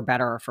characters for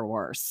better or for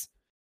worse.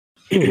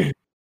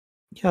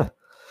 Yeah.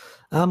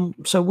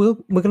 So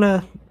we're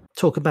gonna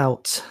talk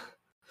about,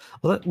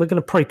 well, we're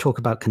gonna probably talk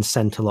about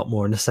consent a lot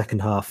more in the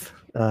second half.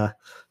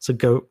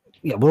 We'll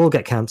all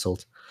get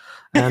cancelled.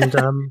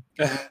 And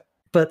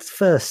but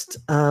first,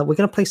 we're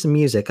gonna play some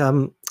music.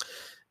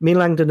 Me and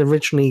Langdon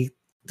originally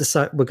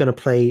decided we're gonna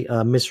play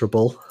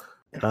Miserable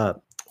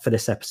for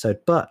this episode,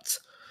 but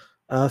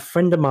a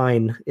friend of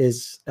mine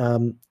is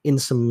in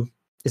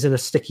a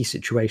sticky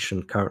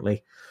situation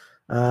currently.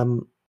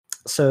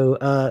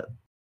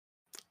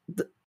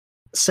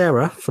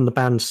 Sarah from the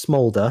band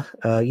Smolder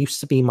used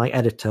to be my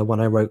editor when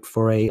I wrote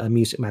for a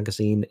music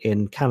magazine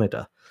in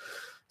Canada.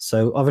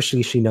 So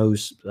obviously she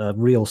knows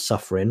real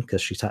suffering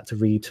because she's had to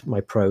read my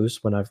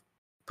prose when I've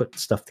put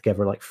stuff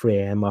together like 3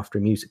 a.m. after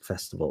a music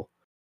festival.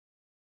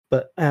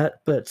 But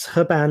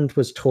her band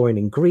was touring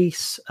in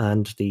Greece,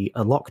 and the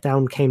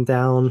lockdown came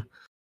down.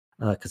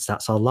 Because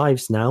that's our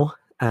lives now.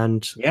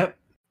 And yep.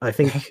 I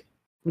think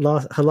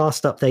her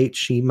last update,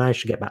 she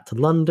managed to get back to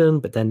London,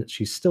 but then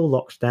she's still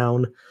locked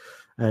down.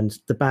 And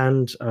the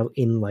band are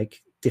in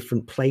like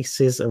different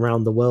places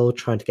around the world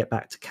trying to get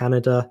back to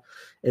Canada.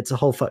 It's a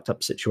whole fucked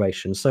up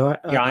situation. So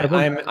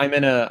I'm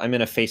in a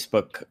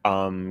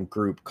Facebook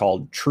group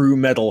called True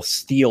Metal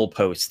Steel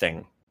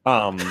Posting.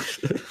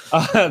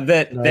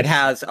 That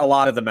has a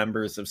lot of the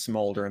members of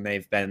Smolder, and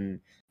they've been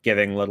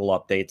giving little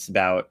updates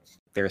about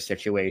their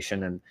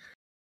situation. And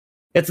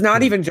it's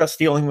not even just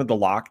dealing with the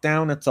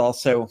lockdown, it's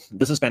also,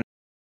 this has been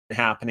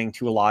happening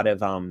to a lot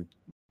of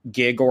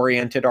gig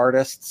oriented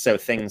artists, so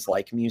things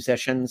like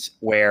musicians,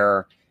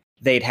 where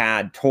they'd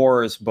had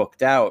tours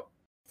booked out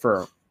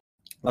for,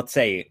 let's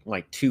say,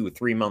 like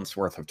 2-3 months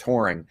worth of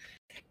touring,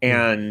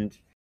 and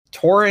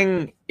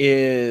touring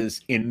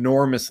is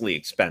enormously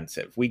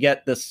expensive. We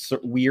get this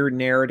weird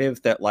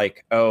narrative that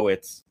like, oh,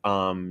 it's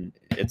fine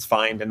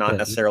to not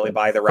necessarily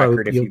buy the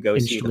record if you go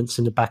see instruments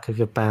in the back of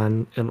your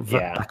van and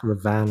back of a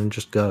van and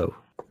just go.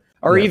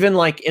 Or even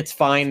like it's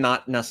fine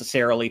not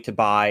necessarily to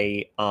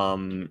buy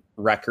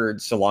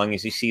records so long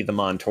as you see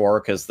them on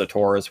tour, because the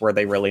tour is where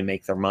they really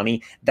make their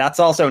money. That's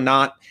also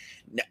not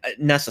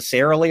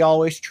necessarily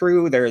always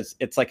true.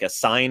 It's like a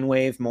sine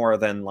wave more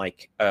than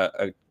like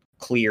a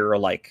clear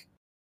like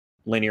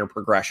linear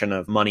progression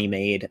of money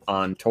made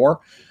on tour,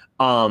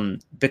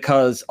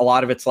 because a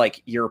lot of it's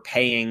like you're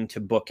paying to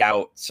book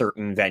out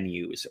certain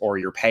venues, or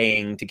you're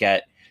paying to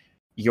get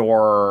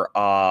your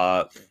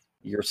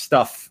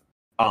stuff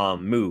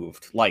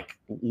moved, like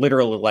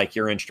literally like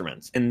your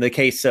instruments. In the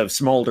case of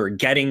Smolder,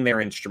 getting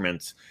their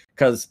instruments,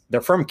 because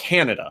they're from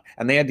Canada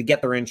and they had to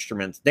get their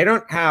instruments. They're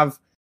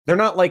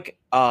not like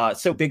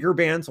so bigger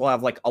bands will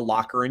have like a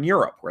locker in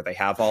Europe where they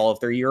have all of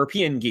their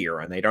European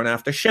gear and they don't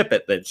have to ship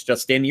it. It's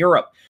just in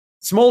Europe.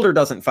 Smolder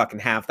doesn't fucking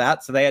have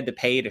that, so they had to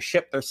pay to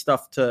ship their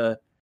stuff to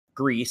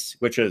Greece,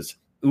 which is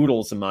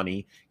oodles of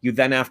money. You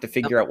then have to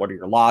figure out what are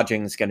your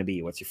lodgings going to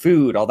be, what's your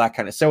food, all that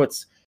kind of. So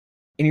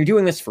and you're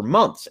doing this for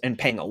months and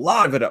paying a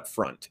lot of it up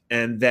front.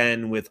 And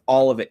then with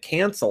all of it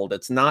canceled,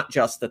 it's not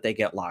just that they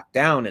get locked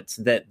down, it's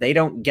that they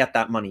don't get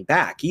that money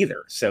back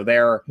either. So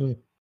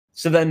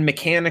so then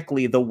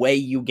mechanically, the way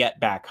you get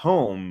back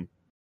home,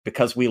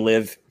 because we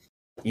live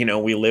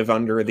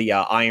under the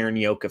iron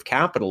yoke of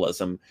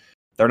capitalism,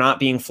 they're not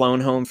being flown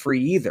home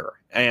free either.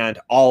 And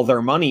all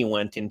their money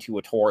went into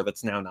a tour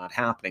that's now not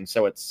happening.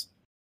 So it's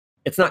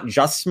not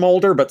just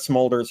Smolder, but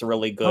Smolder's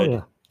really good. Oh,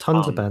 yeah.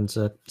 Tons of bands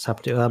are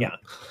happening.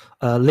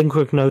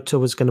 Lingua Ignota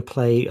was going to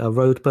play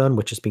Roadburn,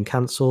 which has been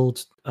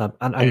cancelled.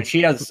 And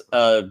she has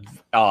a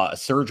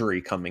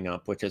surgery coming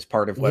up, which is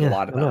part of what a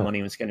lot of that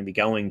money was going to be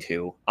going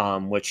to,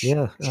 which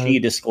she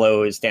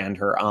disclosed, and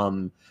her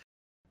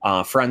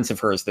friends of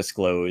hers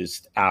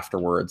disclosed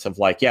afterwards, of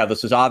like,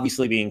 this was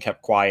obviously being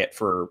kept quiet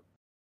for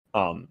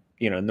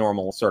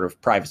normal sort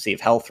of privacy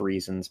of health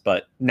reasons,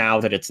 but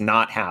now that it's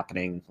not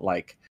happening,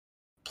 like,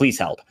 please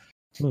help.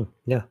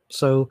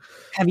 So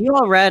have you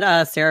all read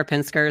Sarah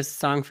Pinsker's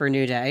Song for a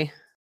New Day?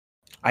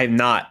 I have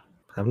not.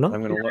 Have not.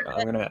 I'm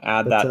gonna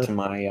add But, that to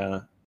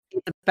my.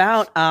 It's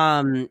about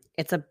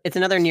it's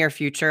another near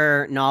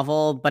future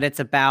novel, but it's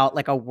about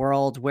like a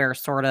world where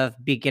sort of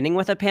beginning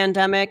with a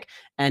pandemic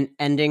and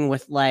ending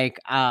with like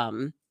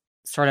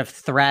sort of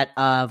threat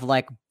of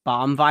like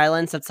bomb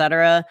violence,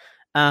 etc.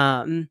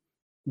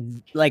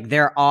 Like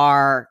there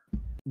are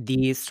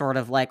these sort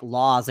of like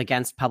laws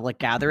against public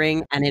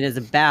gathering, and it is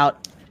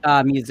about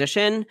a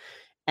musician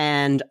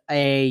and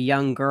a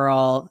young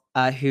girl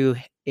who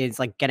is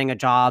like getting a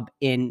job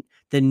in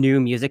the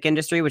new music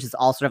industry, which is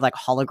all sort of like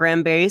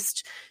hologram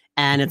based.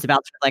 And it's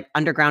about sort of like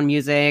underground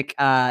music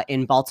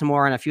in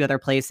Baltimore and a few other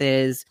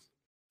places,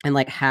 and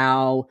like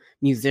how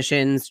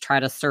musicians try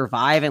to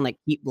survive and like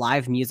keep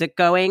live music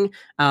going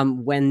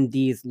when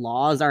these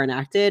laws are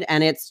enacted.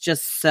 And it's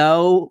just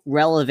so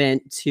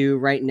relevant to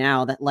right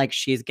now that like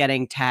she's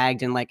getting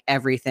tagged in like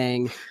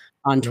everything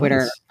on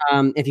Twitter.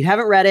 Nice. If you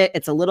haven't read it,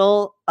 it's a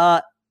little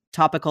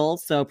topical,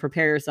 so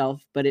prepare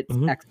yourself, but it's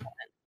excellent.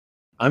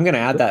 I'm gonna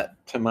add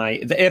that to my.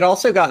 It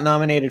also got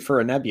nominated for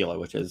a Nebula,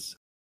 which is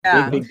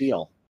a big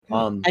deal.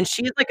 And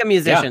she's like a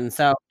musician,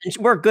 so and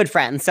we're good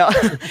friends. So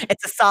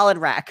it's a solid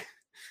rec.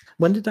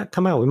 When did that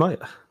come out?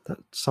 That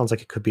sounds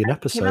like it could be an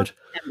episode.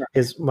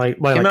 Is my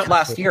came like, out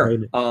last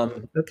year.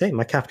 Okay,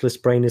 my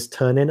capitalist brain is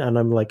turning, and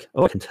I'm like,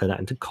 oh, I can turn that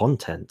into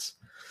content.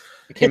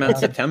 It came out in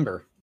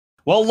September.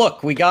 Well,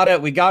 look, we gotta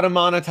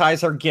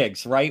monetize our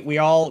gigs, right? We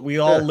all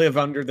live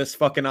under this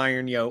fucking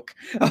iron yoke.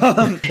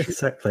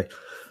 Exactly.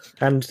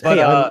 And but,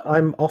 hey,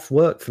 I'm off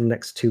work for the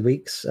next 2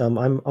 weeks. I'm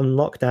on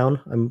lockdown.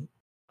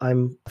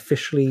 I'm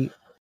officially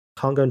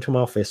can't go into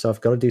my office, so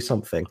I've got to do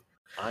something.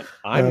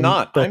 I'm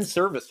not. I'm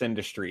service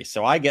industry,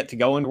 so I get to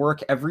go and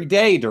work every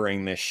day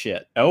during this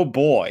shit. Oh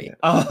boy.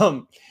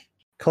 Yeah.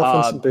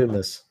 Coffins and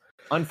boomers.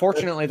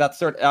 Unfortunately, that's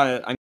sort.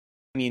 I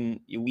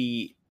mean,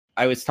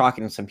 I was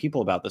talking to some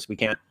people about this. We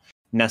can't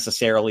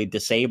necessarily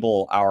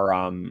disable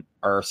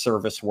our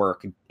service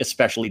work,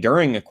 especially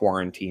during a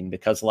quarantine,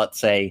 because let's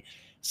say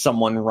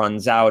someone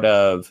runs out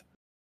of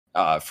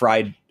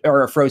fried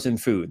or frozen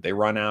food, they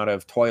run out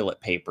of toilet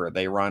paper,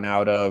 they run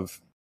out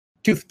of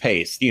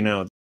toothpaste,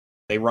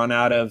 they run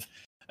out of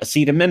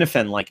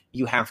acetaminophen. Like,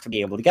 you have to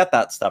be able to get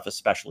that stuff,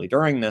 especially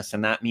during this,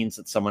 and that means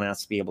that someone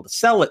has to be able to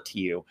sell it to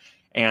you.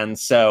 And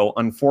so,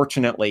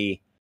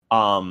 unfortunately,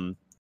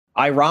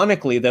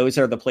 ironically, those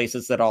are the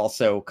places that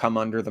also come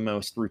under the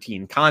most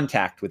routine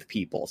contact with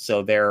people.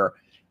 So they're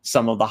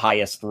some of the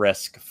highest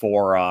risk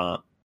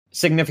for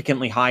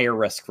significantly higher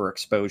risk for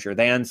exposure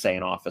than, say,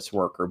 an office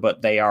worker,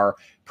 but they are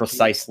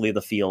precisely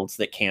the fields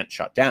that can't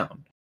shut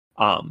down.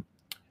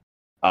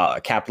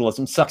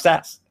 Capitalism sucks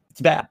ass. It's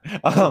bad.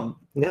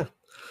 Yeah.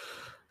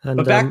 And,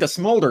 but back to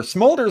Smolder.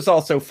 Smolder's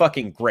also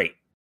fucking great.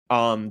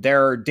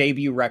 Their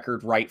debut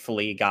record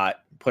rightfully got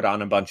put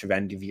on a bunch of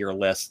end of year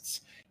lists.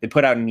 They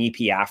put out an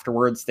EP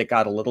afterwards that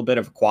got a little bit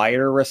of a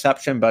quieter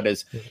reception, but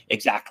is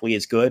exactly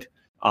as good.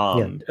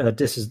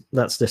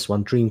 That's this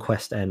one, Dream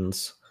Quest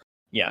Ends.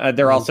 Yeah,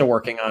 they're also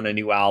working on a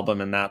new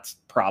album, and that's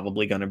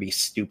probably going to be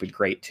stupid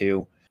great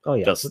too. Oh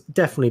yeah,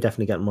 definitely get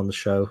them on the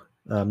show.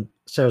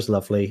 Sarah's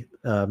lovely.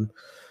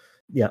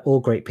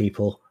 All great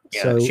people.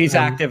 Yeah, so, she's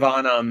active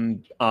on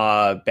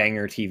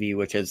Banger TV,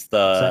 which is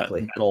the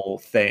metal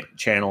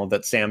channel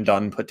that Sam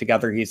Dunn put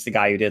together. He's the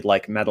guy who did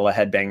like Metal a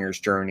Headbanger's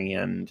Journey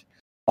and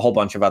a whole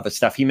bunch of other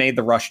stuff. He made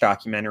the Rush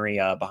documentary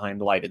Behind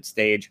the Lighted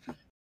Stage.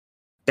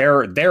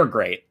 They're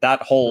great.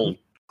 That whole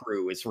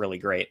crew is really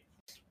great.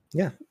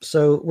 Yeah,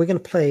 so we're going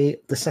to play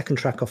the second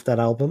track off that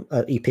album,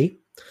 EP,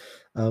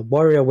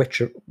 Warrior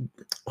Witch of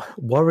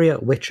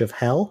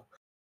Hell.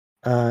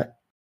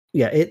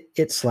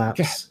 It slaps.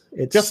 Yeah,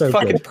 it's just so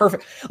fucking good.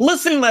 Perfect.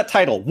 Listen to that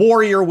title,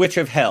 Warrior Witch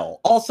of Hell.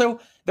 Also,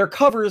 their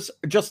covers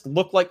just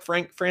look like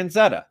Frank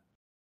Franzetta.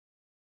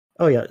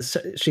 Oh yeah,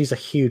 she's a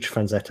huge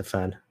Franzetta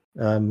fan.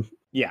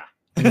 Yeah,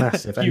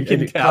 massive. You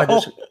can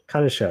tell.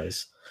 Kind of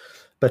shows,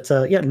 but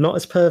not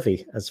as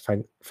pervy as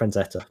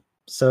Franzetta.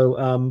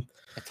 So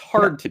it's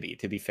hard to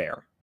be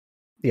fair.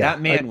 Yeah,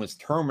 that man was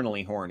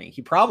terminally horny.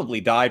 He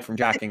probably died from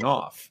jacking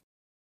off.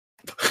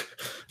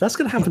 That's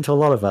going to happen to a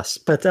lot of us.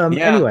 But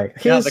anyway,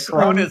 the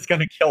corona is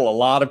going to kill a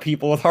lot of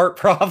people with heart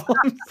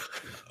problems.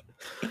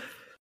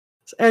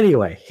 So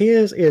anyway,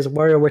 here's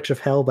Warrior Witch of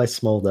Hell by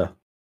Smolder.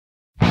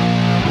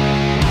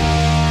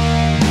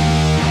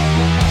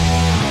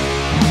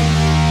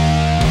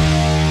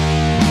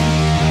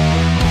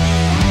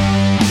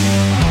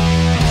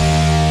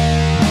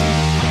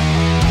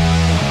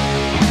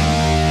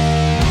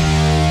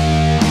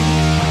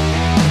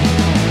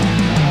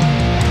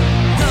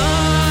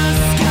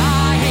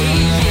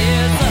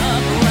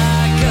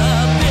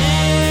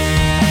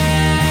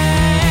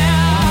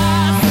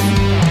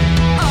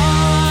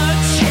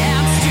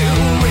 Chance to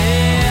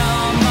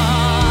real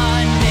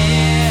money.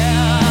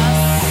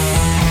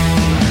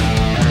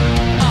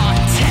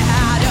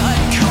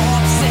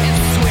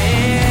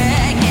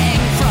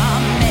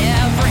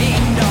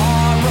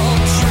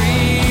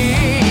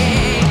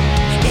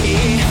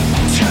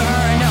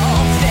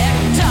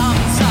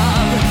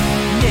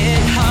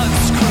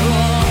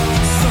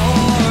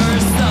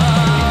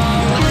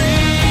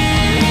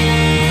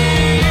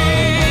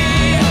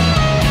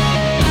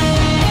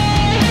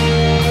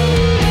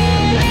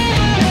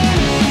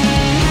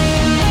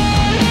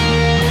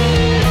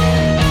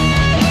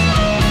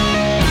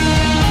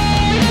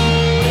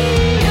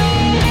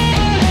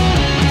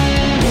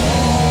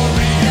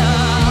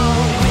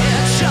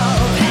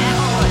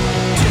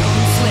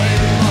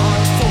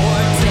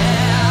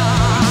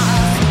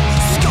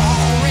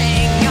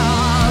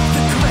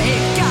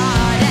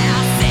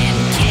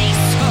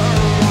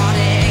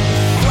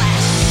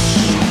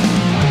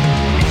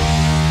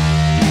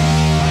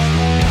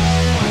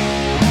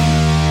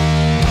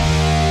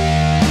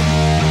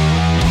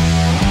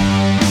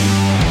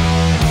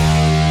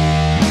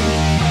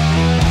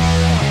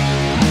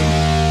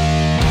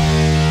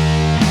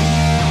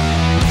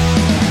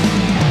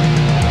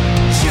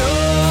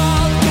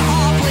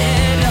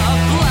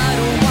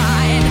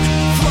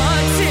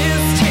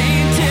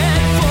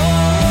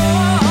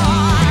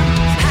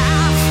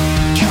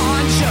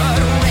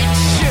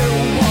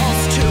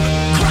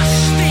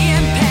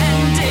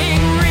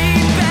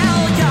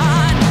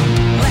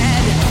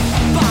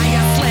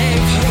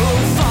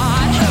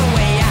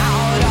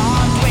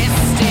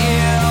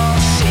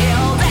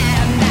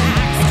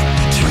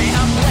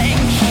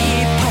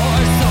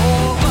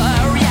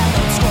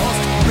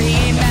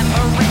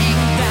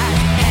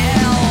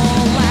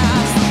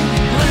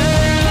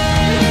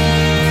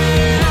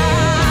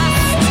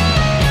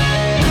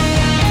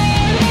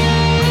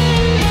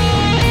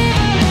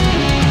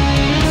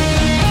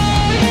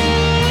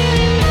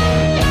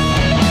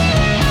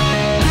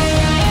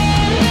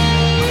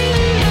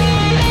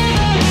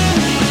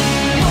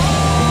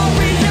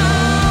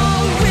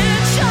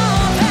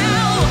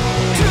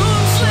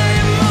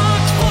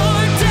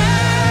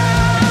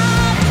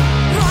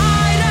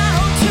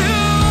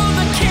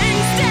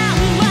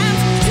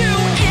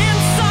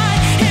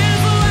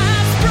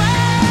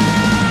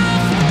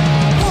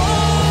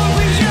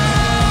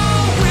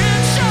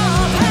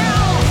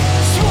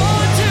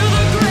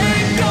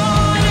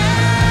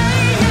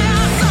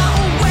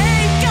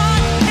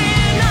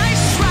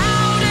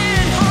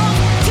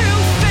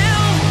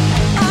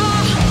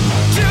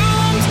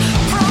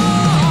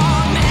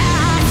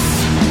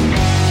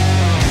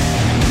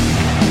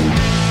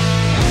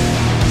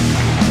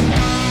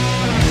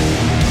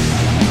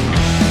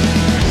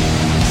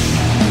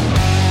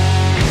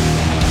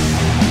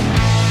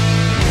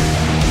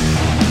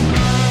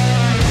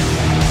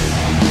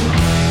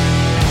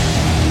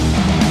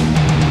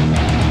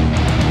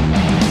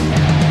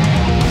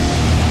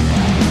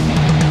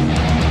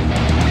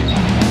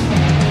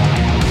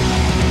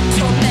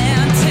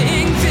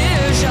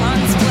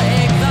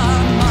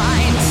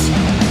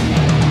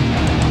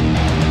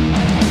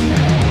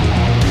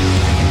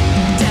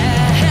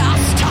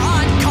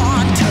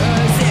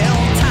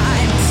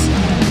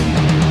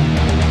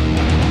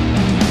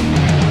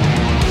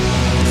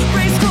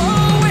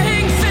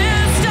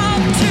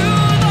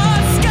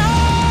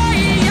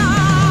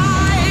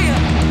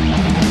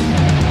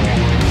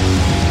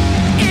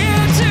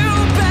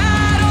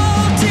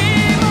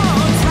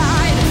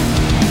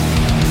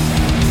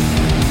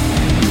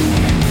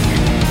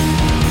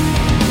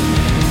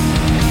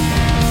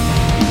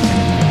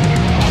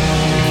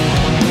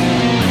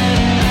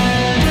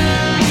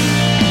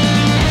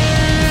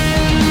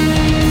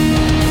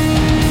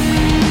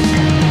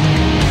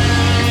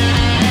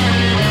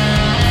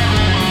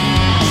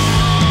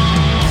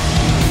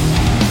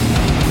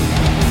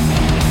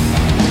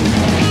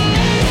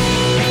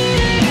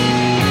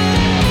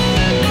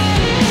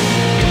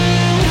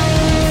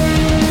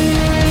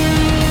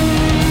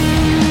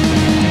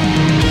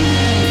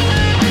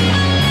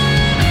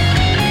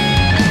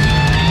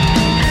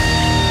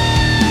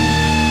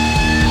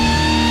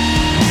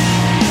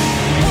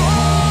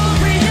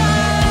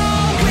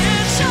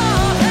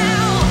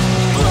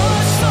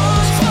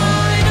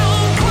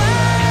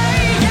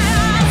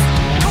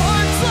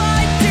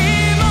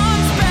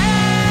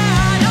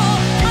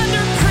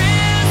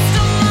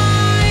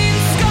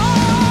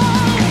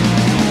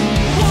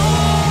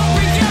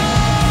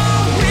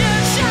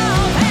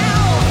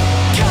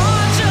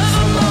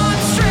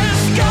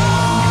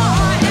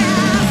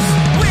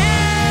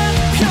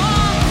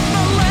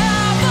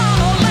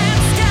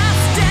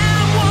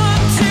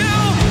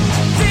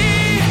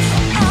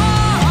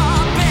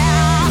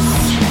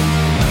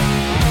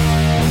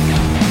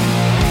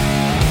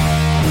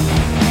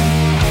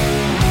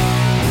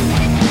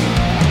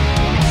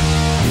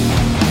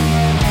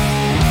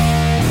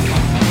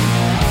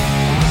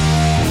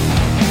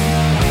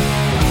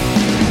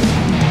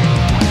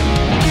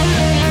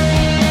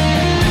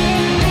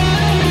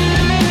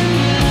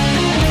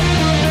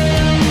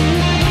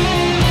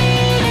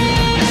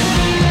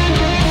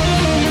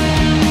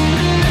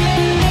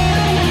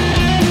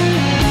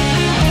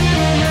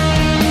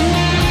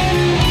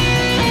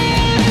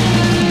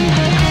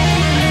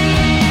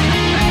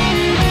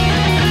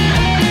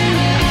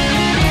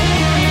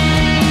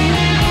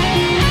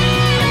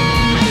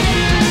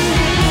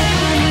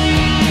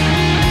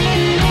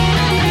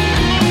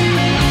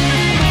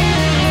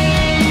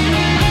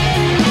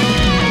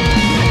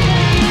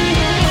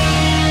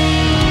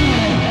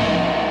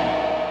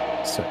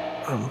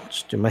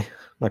 getting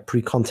my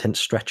pre-content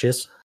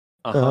stretches.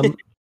 Uh-huh.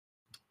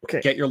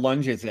 Okay. Get your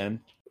lunges in.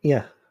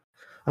 Yeah,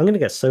 I'm gonna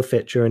get so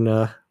fit during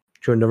the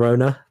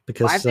Rona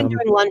because I've been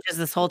doing lunges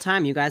this whole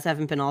time. You guys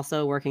haven't been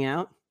also working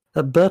out?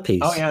 Burpees.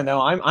 Oh yeah,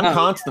 no, I'm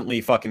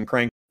constantly fucking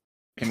cranking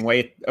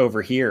weight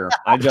over here.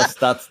 That's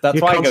You're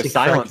why I go constantly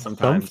silent cranking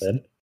sometimes.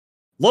 something.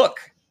 Look,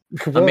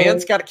 a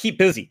man's got to keep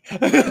busy.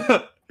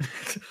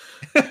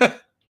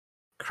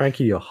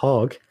 Cranky your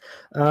hog.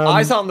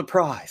 Eyes on the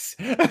prize.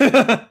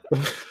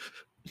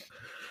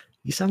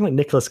 You sound like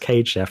Nicolas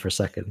Cage there for a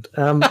second.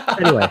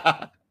 Anyway.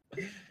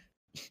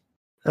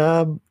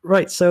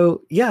 Right,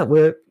 so yeah,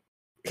 we're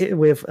here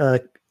with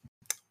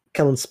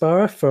Kellen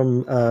Sparrow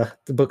from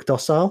the book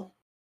Docile.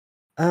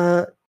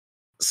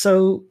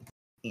 So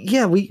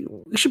yeah, we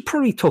should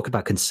probably talk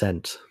about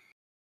consent,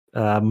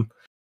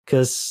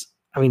 because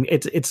I mean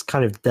it's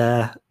kind of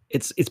there.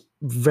 It's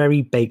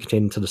very baked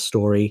into the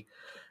story,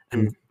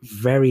 and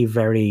very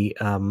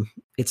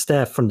it's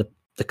there from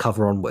the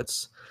cover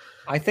onwards.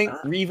 I think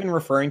even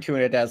referring to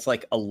it as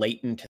like a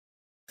latent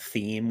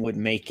theme would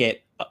make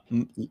it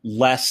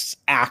less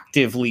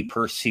actively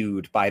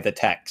pursued by the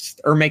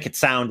text, or make it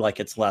sound like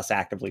it's less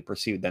actively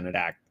pursued than it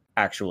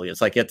actually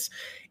is. Like it's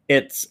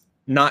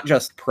not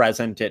just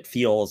present, it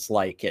feels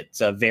like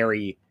it's a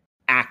very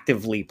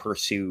actively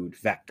pursued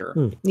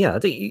vector. Yeah,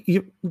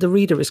 the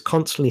reader is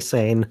constantly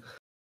saying,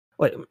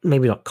 well,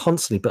 maybe not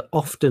constantly, but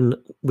often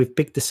with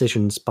big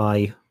decisions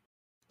by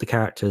the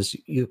characters,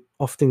 you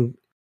often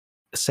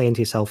saying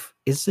to yourself,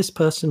 is this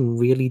person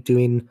really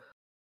doing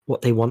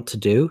what they want to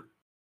do?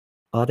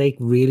 Are they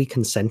really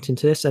consenting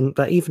to this? And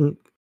that even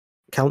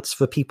counts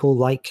for people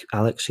like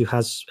Alex, who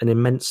has an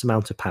immense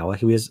amount of power,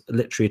 who is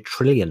literally a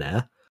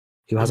trillionaire,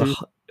 who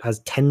has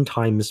 10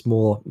 times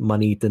more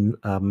money than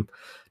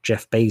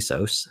Jeff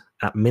Bezos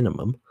at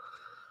minimum.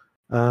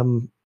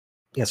 So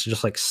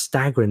just like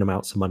staggering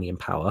amounts of money and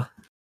power.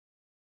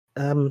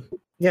 How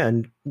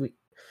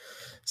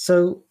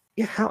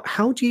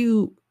do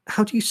you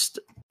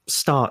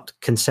start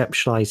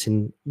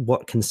conceptualizing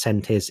what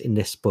consent is in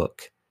this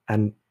book,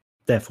 and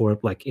therefore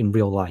like in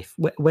real life?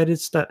 Where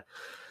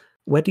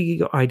do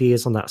your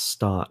ideas on that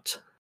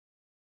start?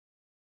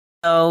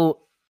 So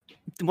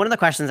one of the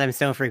questions I'm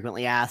so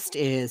frequently asked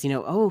is,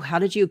 how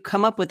did you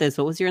come up with this?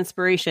 What was your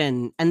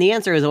inspiration? And the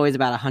answer is always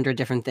about 100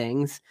 different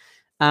things.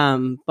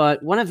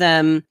 But one of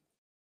them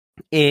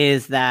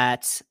is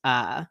that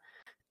I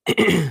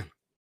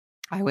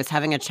was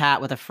having a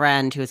chat with a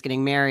friend who was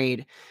getting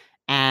married,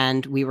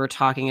 and we were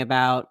talking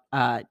about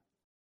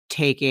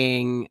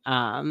taking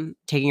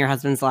your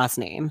husband's last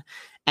name.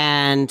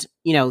 And,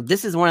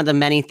 this is one of the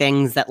many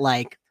things that,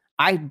 like,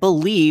 I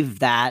believe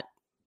that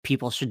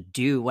people should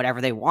do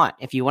whatever they want.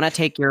 If you want to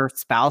take your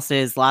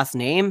spouse's last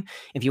name,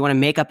 if you want to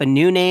make up a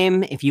new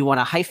name, if you want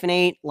to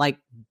hyphenate, like,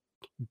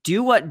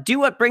 do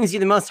what brings you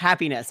the most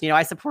happiness.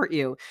 I support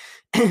you.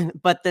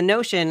 But the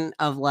notion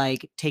of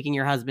like taking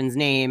your husband's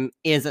name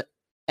is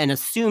an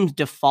assumed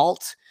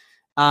default.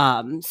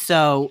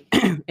 So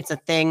it's a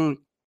thing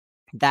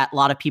that a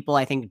lot of people,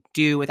 I think,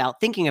 do without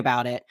thinking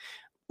about it.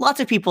 Lots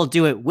of people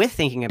do it with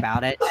thinking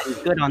about it.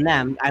 Good on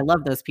them. I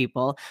love those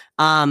people.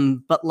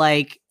 But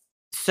like,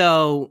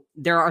 so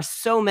there are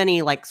so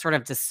many like sort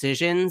of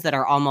decisions that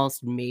are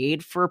almost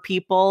made for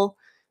people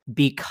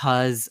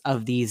because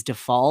of these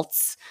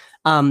defaults,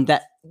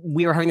 that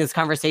we were having this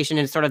conversation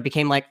and it sort of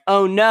became like,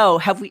 oh no,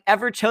 have we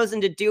ever chosen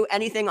to do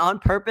anything on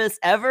purpose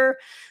ever?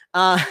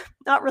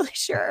 Not really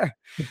sure.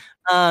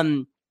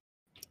 And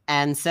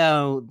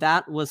so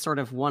that was sort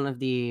of one of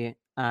the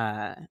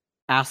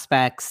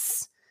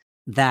aspects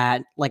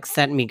that like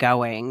sent me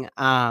going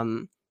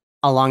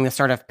along this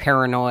sort of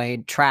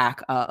paranoid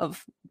track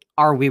of,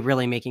 are we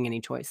really making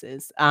any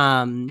choices?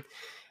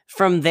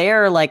 From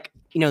there, like,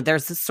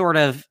 there's this sort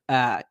of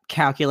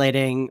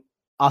calculating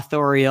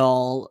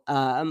authorial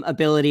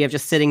ability of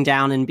just sitting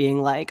down and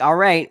being like, all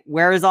right,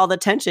 where is all the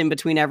tension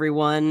between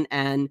everyone,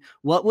 and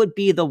what would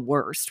be the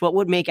worst? What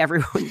would make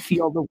everyone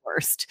feel the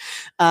worst?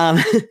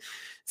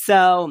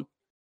 So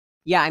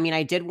yeah, I mean,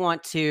 I did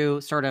want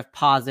to sort of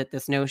posit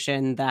this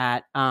notion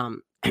that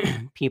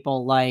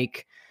people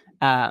like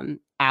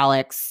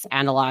Alex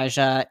and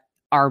Elijah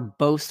are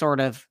both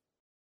sort of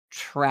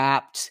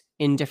trapped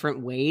in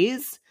different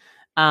ways.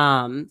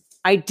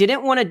 I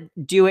didn't want to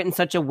do it in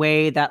such a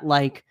way that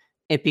like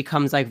it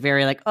becomes like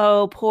very like,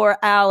 oh, poor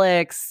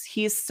Alex,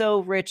 he's so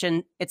rich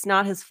and it's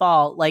not his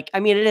fault. Like, I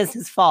mean, it is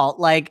his fault.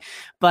 Like,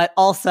 but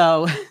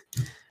also,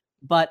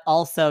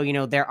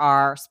 there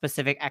are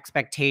specific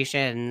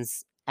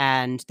expectations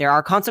and there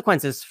are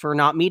consequences for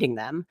not meeting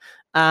them.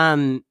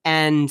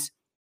 And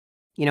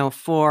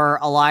for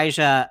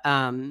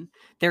Elijah,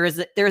 there is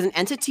an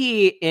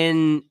entity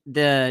in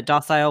the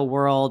Docile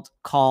world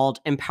called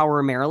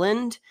Empower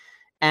Maryland,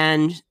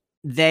 and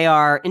they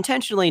are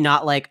intentionally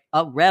not like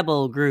a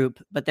rebel group,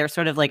 but they're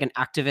sort of like an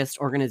activist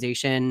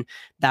organization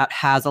that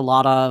has a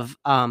lot of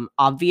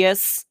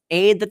obvious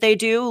aid that they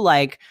do,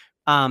 like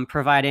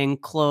providing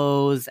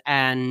clothes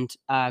and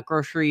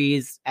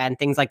groceries and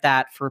things like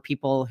that for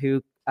people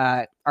who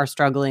are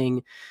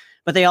struggling.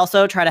 but they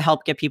also try to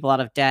help get people out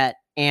of debt.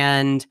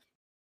 And,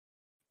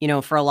 you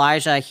know, for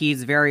Elijah,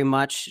 he's very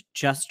much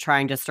just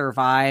trying to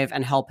survive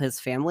and help his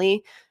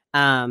family.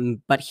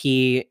 But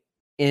he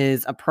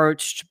is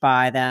approached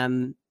by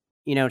them,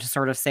 you know, to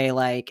sort of say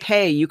like,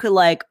 hey, you could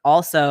like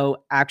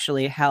also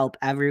actually help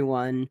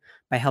everyone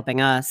by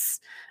helping us.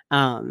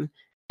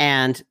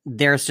 And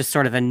there's just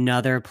sort of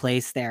another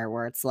place there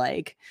where it's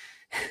like,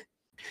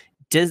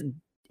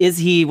 is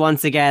he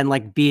once again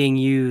like being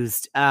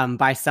used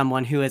by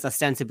someone who is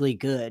ostensibly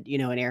good, you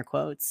know, in air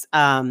quotes.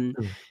 And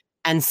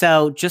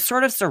so just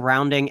sort of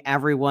surrounding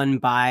everyone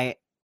by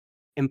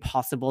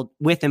impossible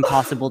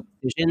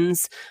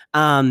decisions,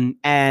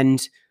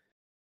 and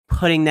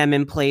putting them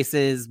in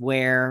places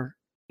where,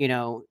 you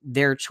know,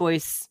 their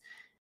choice.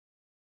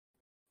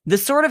 The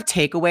sort of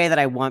takeaway that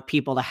I want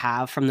people to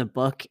have from the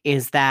book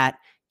is that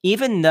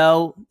even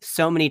though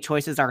so many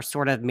choices are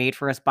sort of made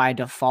for us by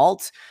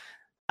default,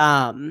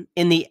 in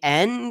the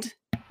end,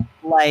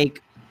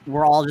 like,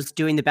 we're all just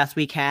doing the best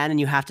we can, and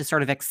you have to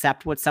sort of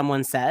accept what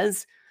someone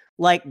says.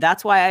 Like,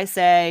 that's why I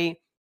say,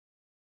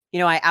 you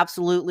know, I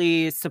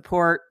absolutely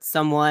support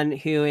someone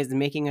who is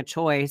making a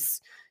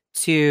choice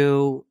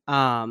to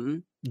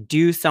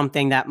do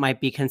something that might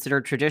be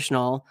considered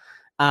traditional,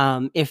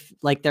 if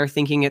like they're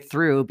thinking it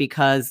through,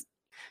 because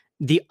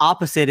the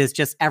opposite is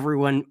just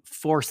everyone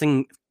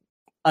forcing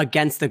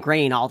against the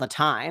grain all the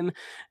time,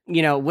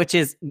 you know, which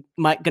is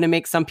going to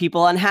make some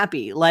people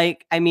unhappy.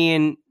 Like, I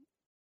mean,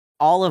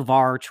 all of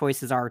our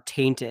choices are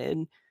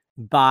tainted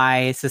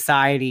by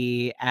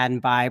society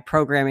and by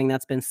programming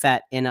that's been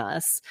set in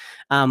us.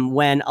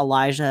 When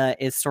Elijah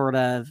is sort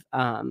of,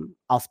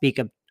 I'll speak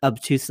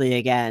obtusely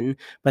again,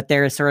 but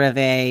there is sort of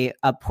a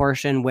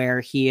portion where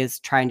he is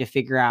trying to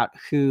figure out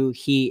who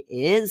he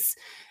is,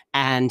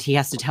 and he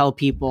has to tell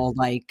people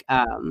like,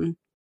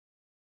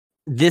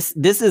 this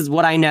is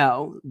what I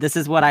know. This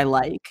is what I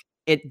like.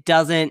 It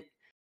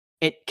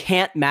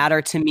can't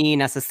matter to me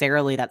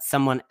necessarily that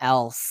someone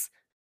else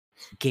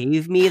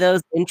gave me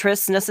those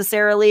interests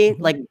necessarily.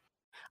 Like,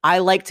 I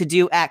like to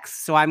do X,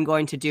 so I'm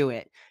going to do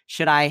it.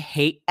 Should I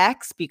hate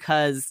X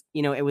because,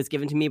 you know, it was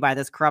given to me by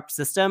this corrupt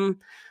system?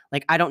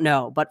 Like, I don't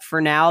know. But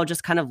for now,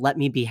 just kind of let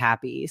me be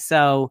happy.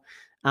 So,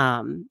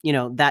 you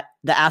know, that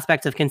the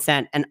aspect of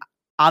consent, and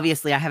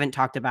obviously I haven't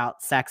talked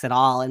about sex at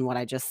all in what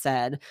I just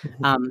said.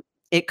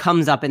 It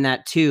comes up in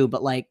that too,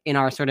 but like in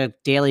our sort of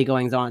daily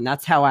goings on,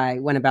 that's how I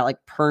went about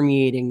like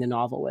permeating the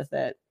novel with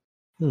it.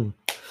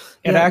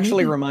 It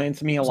actually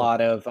reminds me a lot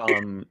of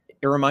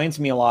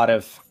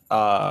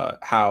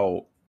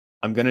how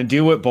I'm gonna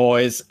do it,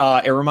 boys.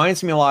 It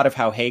reminds me a lot of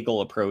how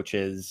Hegel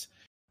approaches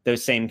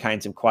those same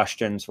kinds of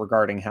questions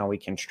regarding how we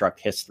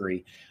construct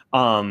history.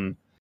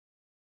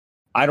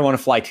 I don't want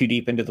to fly too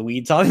deep into the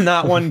weeds on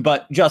that one,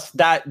 but just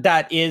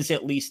that is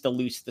at least a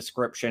loose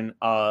description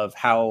of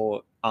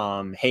how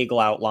Hegel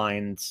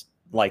outlines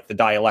like the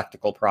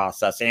dialectical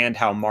process, and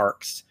how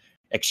Marx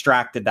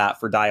extracted that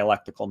for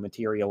dialectical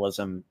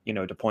materialism, you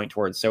know, to point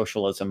towards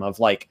socialism. Of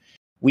like,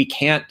 we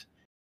can't,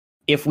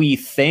 if we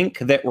think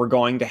that we're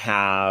going to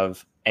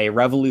have a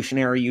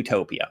revolutionary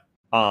utopia,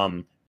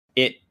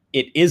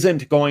 it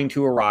isn't going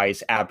to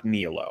arise ab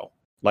nihilo.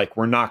 Like,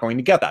 we're not going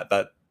to get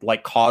that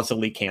like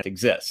causally can't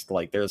exist.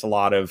 Like, there's a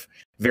lot of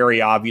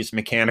very obvious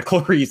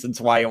mechanical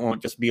reasons why it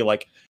won't just be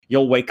like,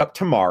 you'll wake up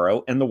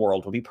tomorrow and the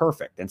world will be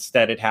perfect.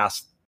 Instead,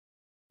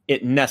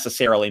 it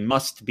necessarily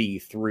must be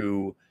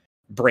through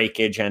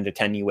breakage and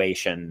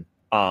attenuation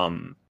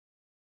of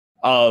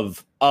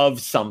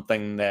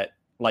something that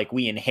like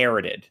we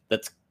inherited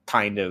that's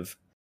kind of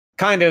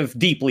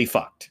deeply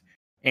fucked.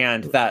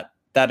 And that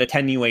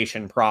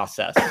attenuation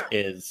process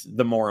is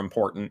the more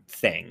important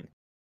thing.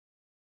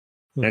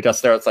 And it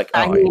just there, it's like,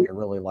 oh, I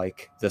really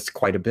like this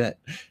quite a bit.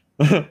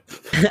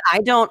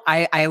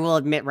 I will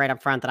admit right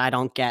up front that I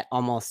don't get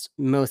almost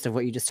most of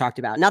what you just talked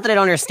about. Not that I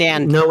don't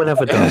understand. No one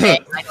ever does.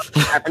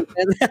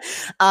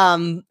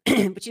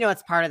 But you know,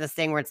 it's part of this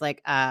thing where it's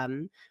like,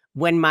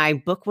 when my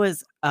book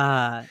was,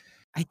 I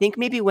think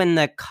maybe when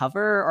the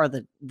cover or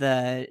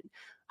the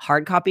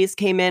hard copies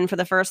came in for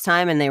the first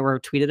time and they were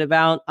tweeted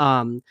about,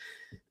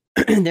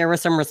 there were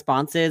some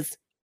responses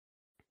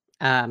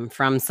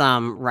from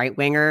some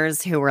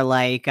right-wingers who were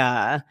like,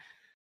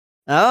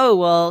 oh,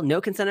 well, no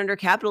consent under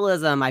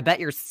capitalism. I bet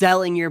you're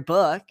selling your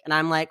book. And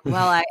I'm like,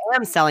 well, I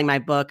am selling my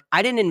book.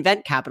 I didn't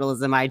invent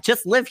capitalism. I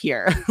just live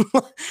here.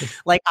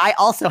 Like, I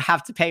also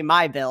have to pay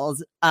my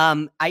bills.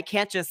 I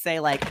can't just say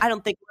like, I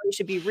don't think money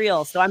should be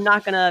real, so I'm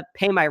not going to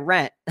pay my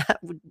rent.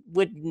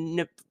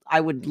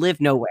 I would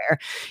live nowhere.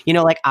 You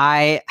know, like,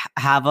 I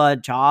have a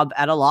job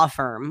at a law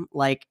firm.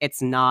 Like,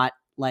 it's not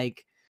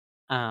like,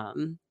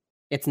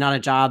 it's not a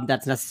job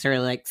that's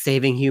necessarily like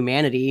saving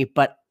humanity,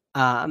 but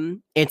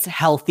it's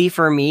healthy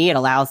for me. It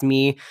allows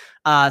me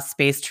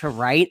space to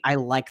write. I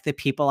like the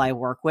people I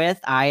work with.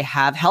 I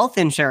have health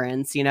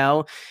insurance, you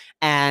know,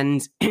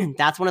 and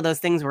that's one of those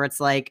things where it's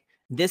like,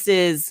 this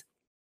is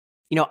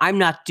I'm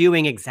not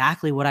doing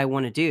exactly what I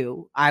want to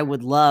do. I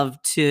would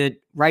love to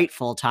write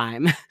full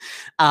time,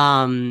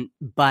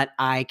 but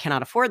I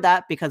cannot afford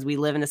that because we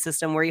live in a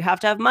system where you have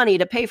to have money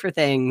to pay for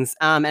things,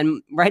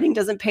 and writing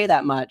doesn't pay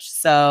that much.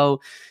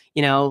 So,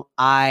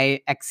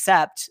 I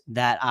accept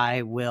that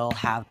I will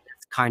have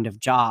this kind of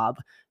job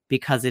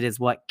because it is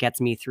what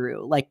gets me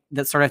through. Like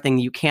the sort of thing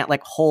you can't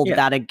like hold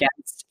that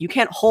against. You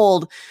can't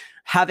hold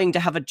having to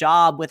have a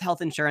job with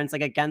health insurance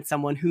like against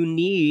someone who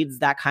needs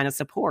that kind of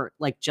support,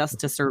 like just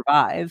to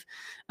survive.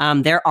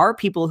 There are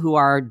people who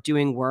are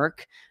doing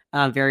work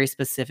very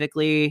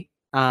specifically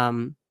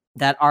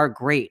that are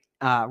great,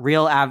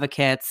 real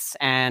advocates,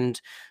 and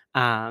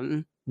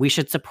we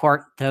should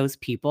support those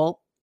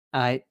people.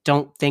 I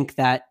don't think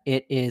that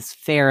it is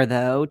fair,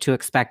 though, to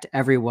expect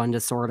everyone to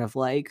sort of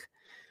like,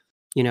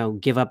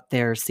 give up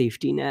their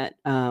safety net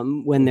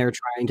when they're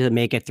trying to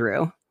make it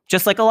through,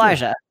 just like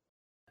Elijah. Yeah.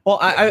 Well,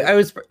 I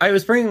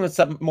was bringing this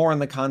up more in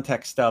the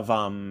context of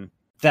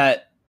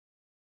that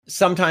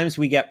sometimes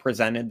we get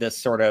presented this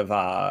sort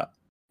of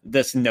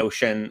this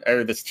notion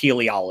or this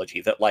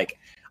teleology that like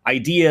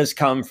ideas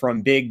come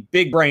from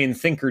big brain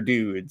thinker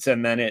dudes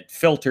and then it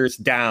filters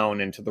down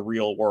into the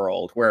real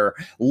world where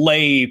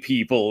lay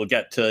people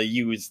get to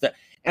use that,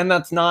 and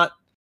that's not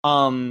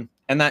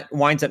and that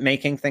winds up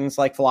making things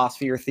like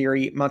philosophy or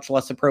theory much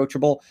less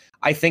approachable.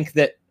 I think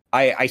that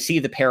I see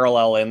the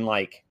parallel in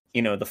like,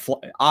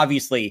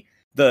 obviously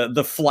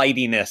the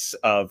flightiness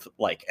of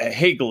like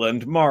Hegel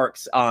and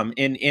Marx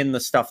in the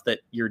stuff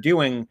that you're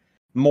doing,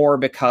 more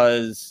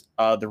because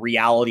the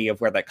reality of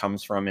where that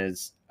comes from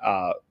is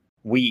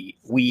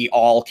we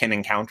all can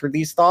encounter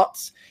these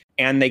thoughts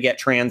and they get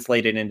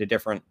translated into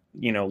different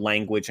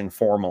language and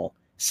formal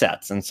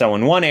sets. And so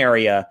in one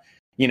area,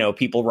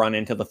 people run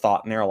into the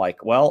thought and they're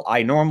like, well,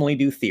 I normally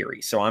do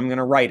theory, so I'm going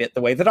to write it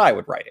the way that I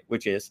would write it,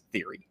 which is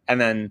theory.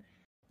 And then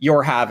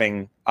you're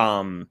having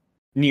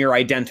near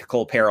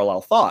identical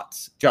parallel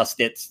thoughts, just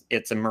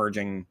it's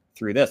emerging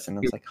through this,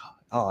 and it's like,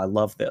 oh, I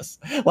love this.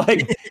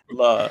 Like,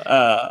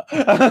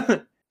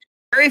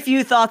 very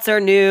few thoughts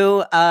are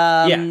new.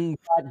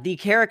 But the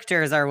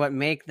characters are what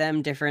make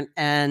them different,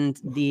 and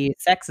the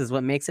sex is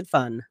what makes it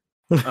fun.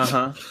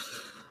 Well,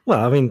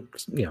 I mean,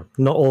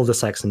 not all the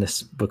sex in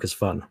this book is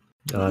fun.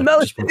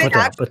 Most of it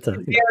actually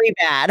very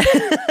bad.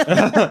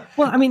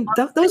 Well, I mean,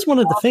 that was one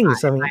of the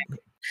things. I mean,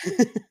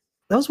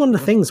 that was one of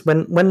the things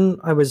when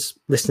I was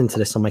listening to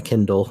this on my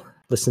Kindle,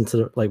 listening to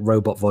the, like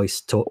robot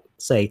voice talk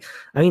say.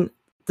 I mean,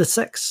 the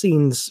sex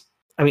scenes.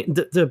 I mean,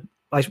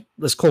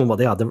 let's call them what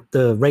they are.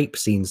 The rape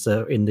scenes that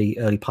are in the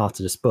early part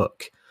of this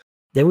book,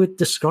 they were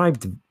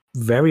described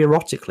very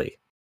erotically.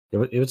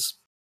 It was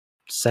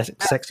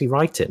sexy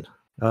writing.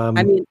 I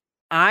mean,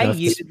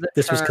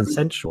 this was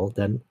consensual.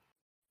 Then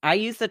I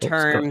use the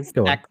term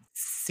sex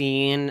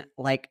scene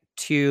like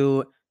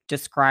to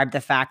describe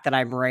the fact that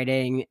I'm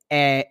writing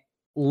a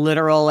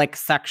literal like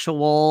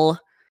sexual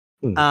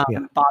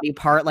body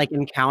part like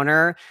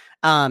encounter,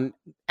 and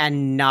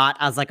not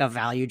as like a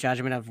value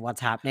judgment of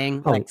what's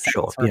happening. Oh, like,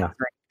 sure, yeah.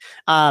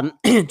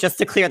 Just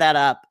to clear that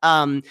up.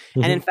 And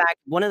in fact,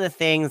 one of the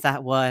things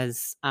that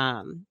was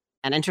an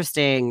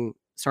interesting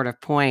sort of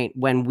point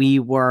when we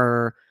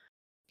were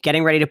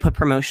getting ready to put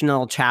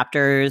promotional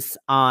chapters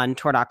on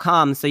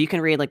Tor.com, so you can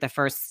read like the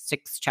first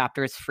 6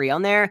 chapters free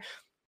on there.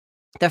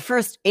 The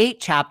first 8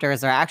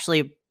 chapters are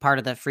actually part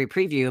of the free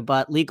preview,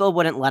 but legal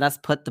wouldn't let us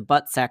put the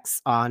butt sex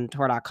on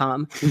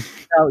Tor.com.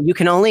 So you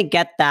can only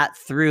get that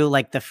through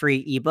like the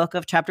free ebook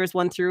of chapters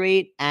 1 through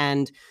 8.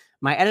 And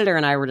my editor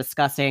and I were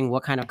discussing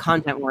what kind of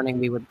content warning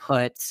we would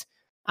put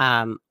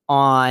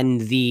on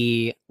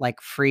the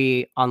like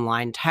free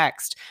online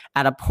text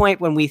at a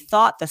point when we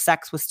thought the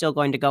sex was still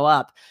going to go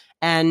up.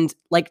 And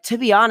like, to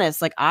be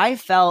honest, like I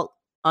felt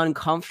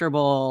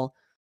uncomfortable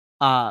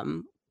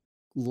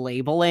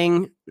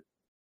labeling.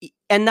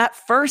 And that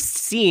first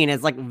scene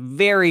is like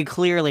very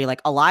clearly like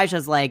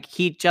Elijah's like,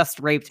 he just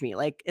raped me.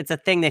 Like it's a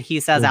thing that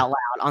he says out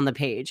loud on the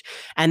page.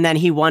 And then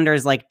he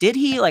wonders like, did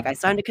he? Like I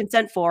signed a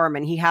consent form,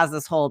 and he has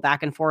this whole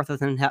back and forth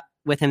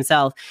with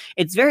himself.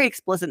 It's very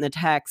explicit in the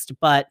text,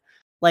 but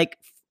like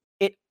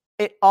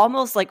it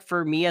almost like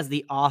for me as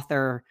the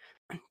author,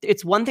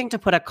 it's one thing to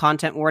put a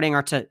content warning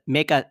or to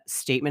make a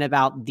statement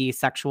about the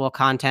sexual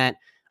content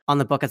on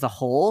the book as a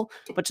whole,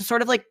 but to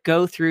sort of like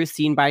go through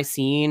scene by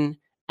scene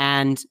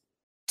and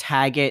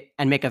tag it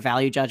and make a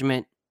value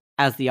judgment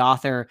as the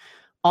author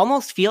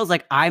almost feels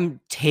like I'm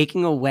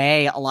taking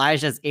away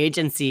Elijah's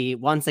agency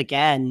once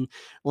again.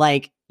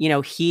 Like,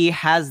 he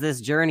has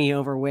this journey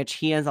over which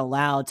he is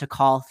allowed to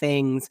call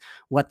things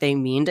what they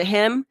mean to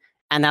him.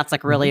 And that's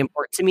like really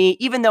important to me,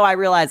 even though I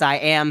realize I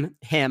am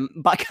him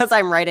because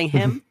I'm writing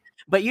him.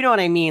 But you know what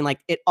I mean?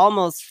 Like it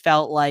almost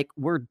felt like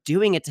we're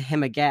doing it to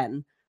him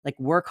again. Like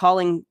we're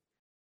calling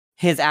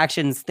his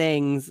actions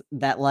things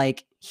that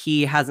like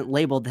he hasn't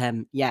labeled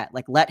them yet.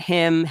 Like let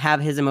him have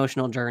his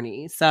emotional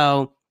journey.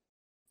 So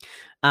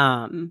yeah.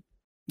 I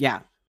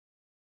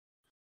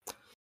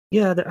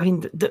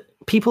mean, the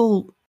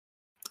people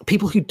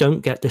who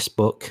don't get this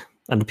book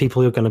and the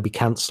people who are going to be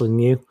canceling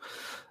you,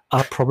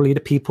 are probably the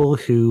people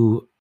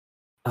who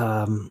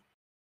are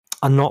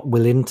not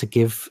willing to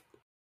give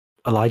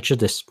Elijah,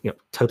 this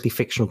totally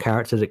fictional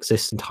character that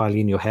exists entirely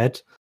in your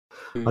head,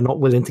 are not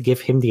willing to give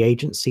him the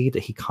agency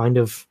that he kind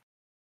of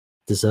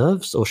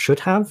deserves or should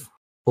have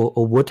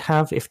or would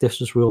have if this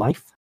was real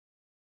life.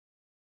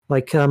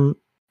 Like, I'm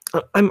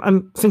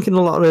thinking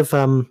a lot of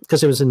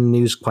because it was in the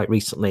news quite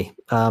recently.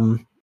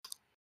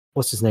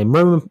 What's his name?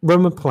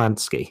 Roman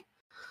Polanski,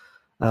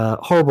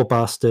 horrible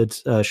bastard,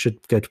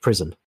 should go to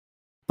prison.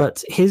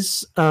 But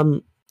his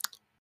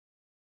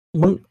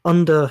one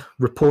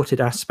underreported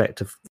aspect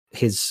of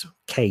his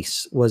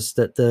case was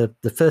that the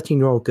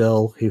 13-year-old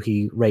girl who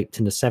he raped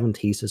in the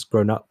 70s has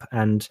grown up,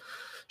 and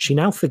she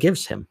now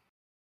forgives him.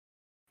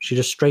 She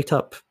just straight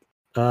up,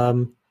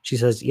 she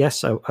says,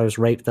 "Yes, I was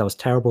raped. That was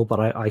terrible, but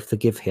I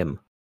forgive him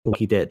for what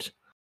he did."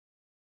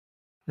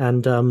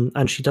 And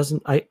she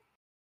doesn't. I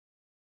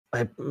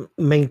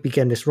may be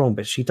getting this wrong,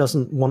 but she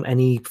doesn't want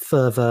any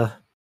further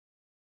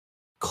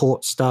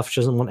court stuff.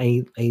 She doesn't want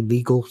a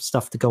legal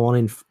stuff to go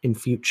on in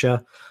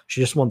future.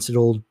 She just wants it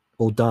all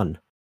done.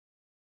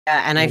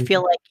 Yeah, and I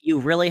feel like you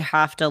really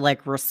have to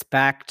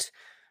respect,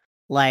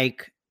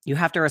 you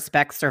have to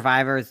respect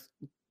survivors'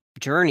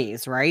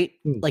 journeys, right?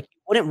 Like,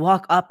 you wouldn't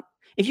walk up,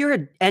 if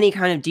you're any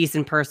kind of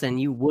decent person,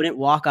 you wouldn't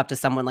walk up to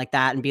someone like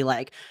that and be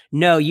like,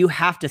 "No, you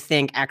have to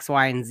think X,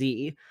 Y, and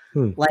Z."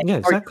 Yeah,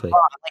 exactly.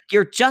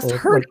 You're just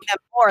hurting them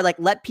more.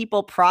 Let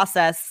people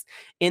process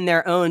in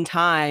their own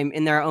time,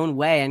 in their own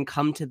way, and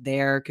come to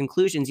their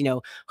conclusions.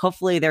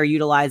 Hopefully they're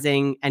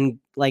utilizing and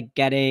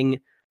getting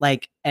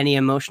any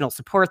emotional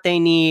support they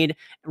need,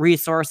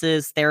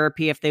 resources,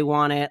 therapy if they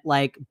want it.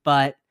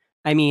 But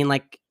I mean,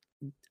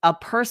 a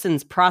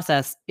person's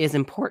process is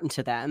important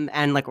to them,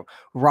 and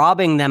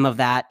robbing them of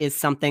that is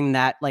something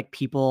that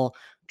people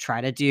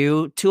try to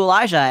do to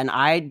Elijah, and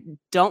I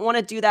don't want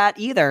to do that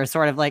either,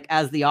 sort of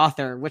as the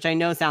author, which I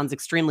know sounds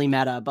extremely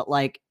meta, but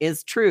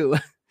is true.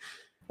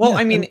 Well,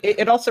 I mean,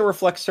 it also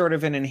reflects sort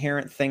of an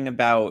inherent thing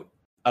about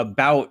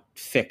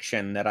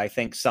fiction that I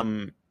think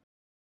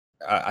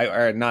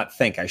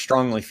I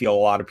strongly feel a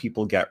lot of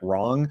people get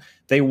wrong.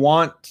 They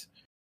want,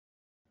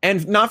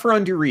 and not for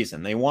undue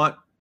reason, they want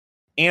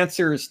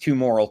answers to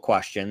moral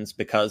questions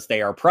because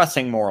they are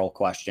pressing moral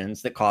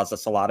questions that cause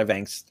us a lot of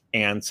angst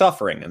and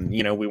suffering, and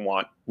we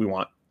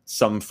want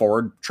some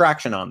forward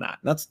traction on that.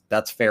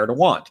 That's fair to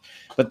want,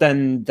 but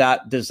then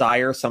that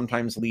desire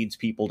sometimes leads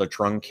people to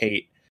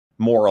truncate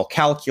moral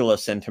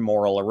calculus into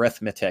moral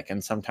arithmetic,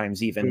 and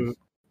sometimes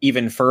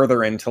even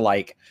further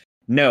into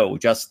no,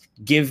 just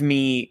give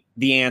me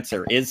the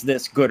answer. Is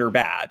this good or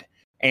bad?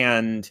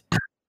 And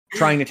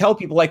trying to tell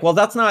people well,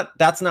 that's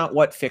not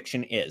what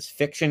fiction is.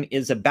 Fiction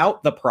is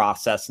about the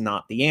process,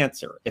 not the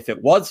answer. If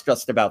it was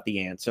just about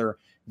the answer,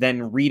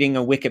 then reading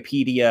a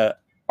Wikipedia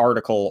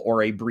article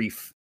or a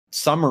brief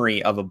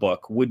summary of a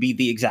book would be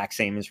the exact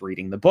same as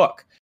reading the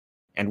book.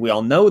 And we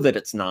all know that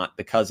it's not,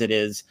 because it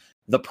is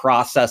the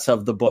process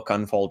of the book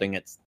unfolding.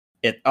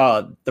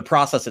 The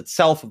process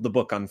itself of the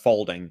book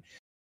unfolding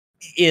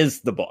is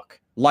the book.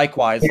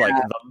 Likewise,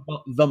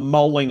 the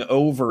mulling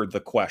over the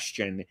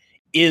question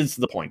is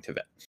the point of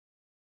it.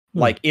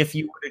 If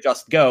you were to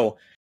just go,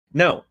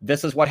 "No,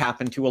 this is what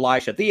happened to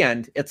Elijah at the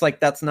end," it's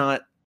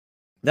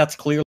that's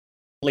clearly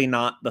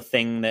not the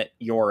thing that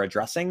you're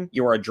addressing.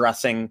 You're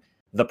addressing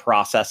the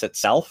process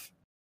itself.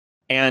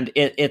 And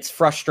it's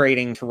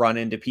frustrating to run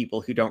into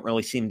people who don't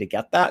really seem to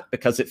get that,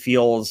 because it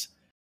feels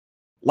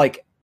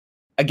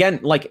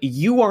again,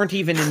 you aren't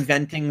even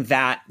inventing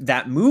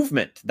that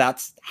movement.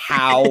 That's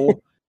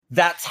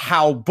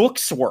how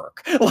books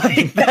work.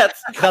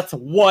 That's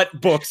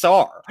what books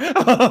are.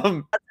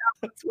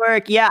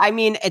 Work. Yeah, I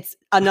mean, it's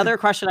another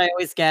question I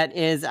always get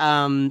is,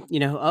 do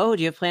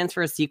you have plans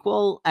for a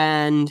sequel?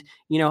 And,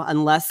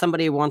 unless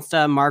somebody wants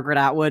to Margaret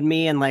Atwood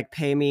me and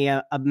pay me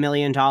 $1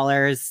 million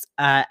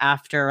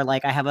after I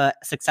have a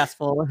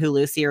successful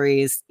Hulu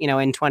series,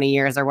 in 20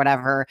 years or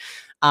whatever,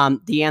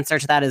 the answer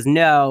to that is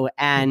no.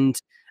 And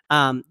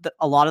a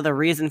lot of the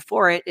reason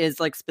for it is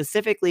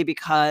specifically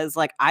because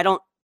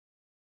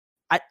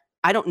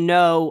I don't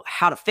know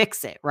how to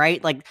fix it,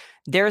 right?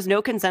 There's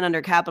no consent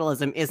under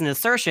capitalism is an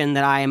assertion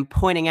that I am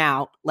pointing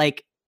out,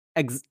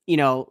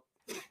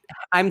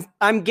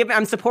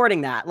 I'm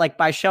supporting that,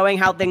 by showing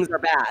how things are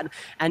bad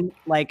and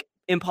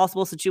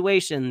impossible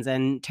situations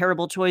and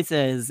terrible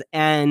choices.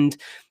 And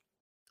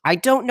I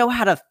don't know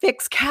how to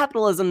fix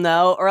capitalism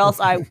though, or else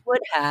I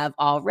would have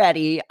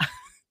already.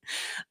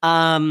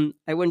 I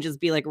wouldn't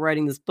just be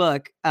writing this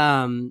book.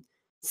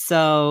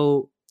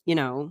 So,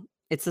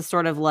 it's a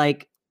sort of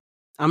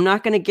I'm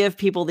not going to give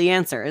people the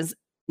answers,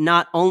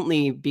 not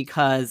only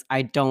because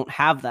I don't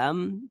have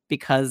them,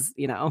 because,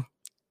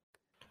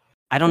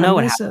 I don't know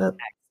what happens next.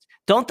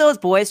 Don't those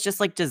boys just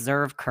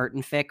deserve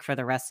curtain fic for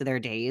the rest of their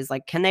days?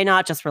 Can they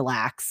not just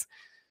relax?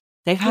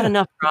 They've had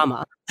enough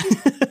drama.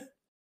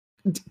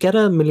 Get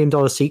 $1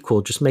 million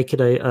sequel. Just make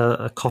it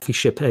a coffee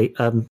shop,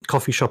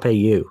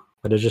 AU,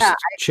 where they're just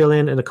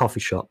chilling in a coffee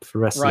shop for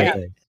the rest of the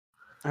day.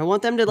 I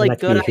want them to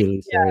go to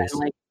IKEA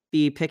and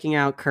be picking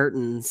out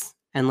curtains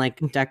and like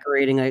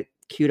decorating a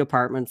cute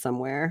apartment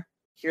somewhere.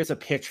 Here's a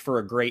pitch for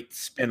a great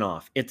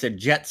spin-off. It's a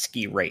jet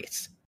ski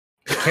race.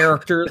 The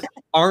characters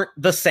aren't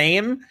the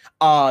same.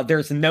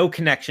 There's no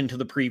connection to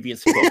the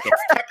previous book.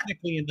 It's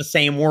technically in the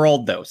same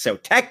world, though. So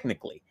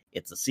technically,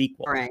 it's a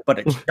sequel. Right. But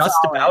it's just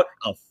about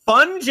a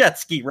fun jet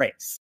ski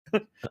race.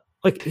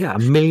 Like, yeah,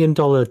 $1 million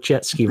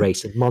jet ski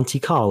race in Monte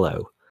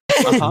Carlo.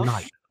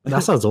 Nice.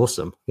 That sounds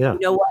awesome. Yeah. You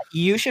know what?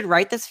 You should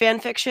write this fan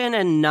fiction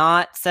and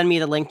not send me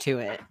the link to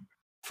it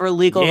for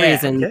legal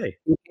reasons. Okay.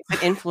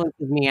 It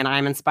influences me, and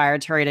I'm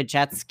inspired to write a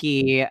jet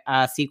ski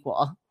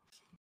sequel.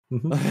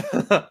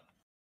 Mhm.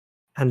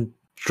 And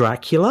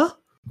Dracula?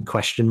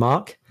 Question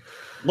mark.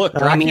 Look,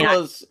 I mean,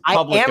 Dracula's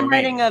public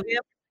domain.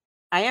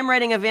 I am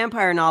writing a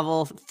vampire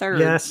novel third.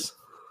 Yes.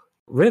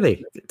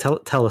 Really?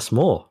 Tell us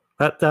more.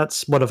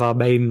 That's one of our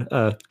main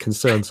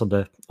concerns on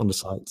the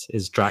site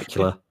is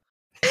Dracula.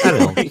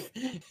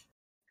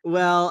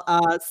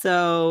 Well,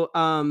 so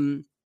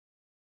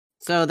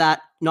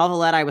that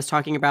novelette I was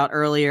talking about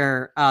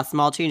earlier,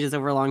 Small Changes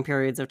Over Long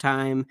Periods of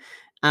Time,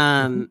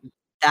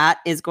 that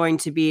is going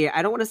to be,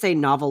 I don't want to say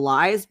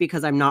novelized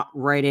because I'm not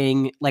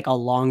writing like a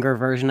longer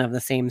version of the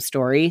same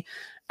story.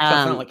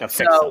 Something like a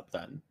fix-up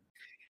then.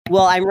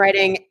 Well, I'm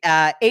writing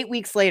 8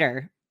 weeks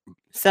later.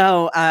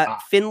 So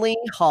Finley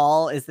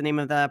Hall is the name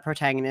of the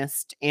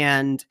protagonist,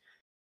 and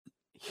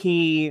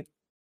he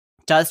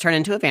does turn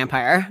into a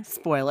vampire,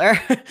 spoiler,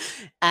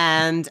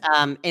 and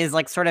is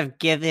like sort of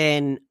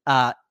given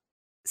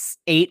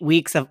 8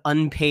 weeks of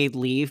unpaid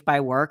leave by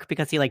work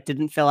because he like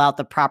didn't fill out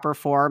the proper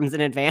forms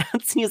in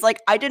advance. He's like,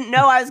 I didn't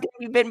know I was going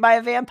to be bitten by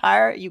a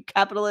vampire, you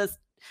capitalist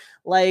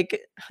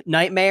like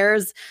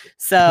nightmares.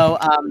 So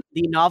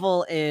the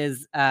novel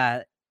is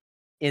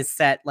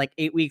set like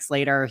 8 weeks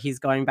later. He's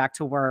going back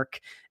to work,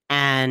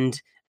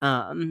 and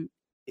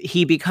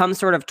he becomes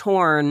sort of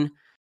torn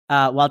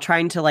while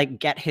trying to like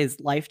get his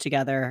life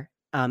together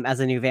as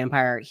a new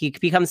vampire. He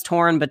becomes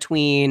torn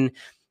between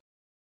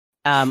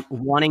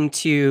wanting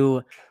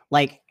to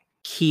like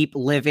keep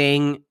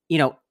living,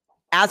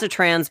 as a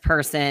trans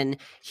person.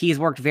 He's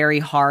worked very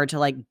hard to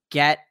like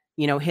get,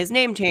 his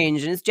name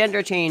change and his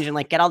gender change and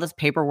like get all this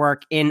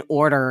paperwork in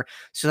order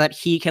so that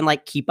he can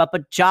like keep up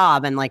a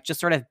job and like just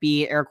sort of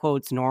be air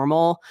quotes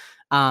normal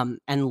and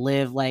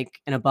live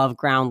like an above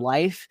ground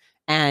life.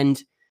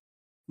 And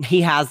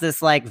he has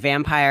this like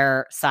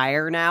vampire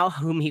sire now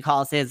whom he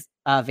calls his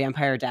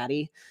vampire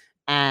daddy.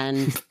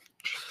 And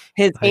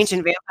his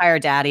ancient vampire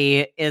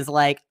daddy is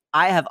like,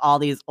 I have all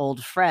these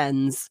old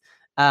friends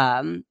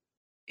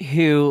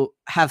who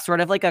have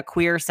sort of like a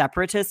queer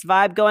separatist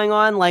vibe going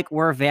on. Like,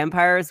 we're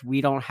vampires.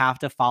 We don't have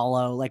to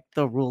follow like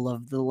the rule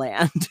of the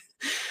land.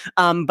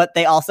 But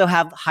they also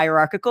have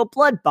hierarchical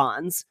blood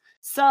bonds.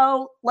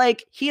 So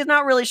like, he's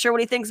not really sure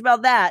what he thinks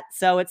about that.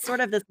 So it's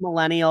sort of this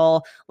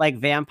millennial like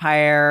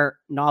vampire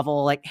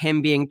novel, like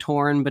him being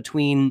torn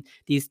between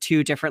these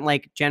two different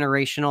like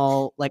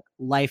generational like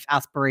life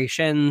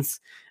aspirations.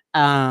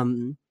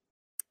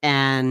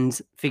 And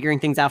figuring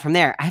things out from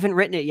there. I haven't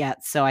written it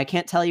yet, so I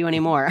can't tell you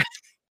anymore.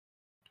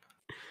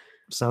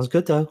 Sounds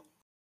good though.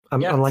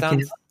 I'm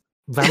liking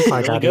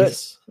Vampire really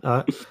Daddies.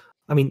 I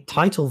mean,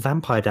 title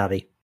Vampire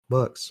Daddy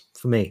works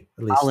for me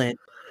at least. Solid.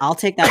 I'll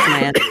take that to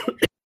my end.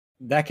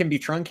 That can be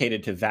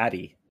truncated to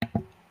Vaddy.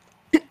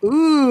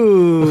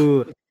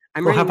 Ooh.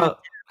 Well,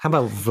 how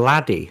about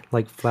Vladdy?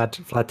 Like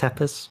Vlad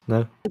Tepes?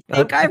 No. I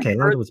think I've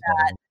heard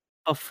that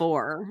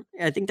before.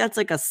 I think that's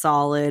like a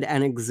solid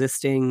and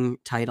existing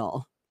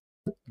title.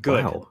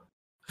 Good. Wow.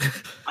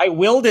 I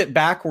willed it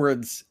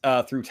backwards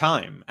through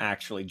time,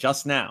 actually,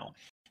 just now.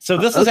 So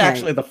this is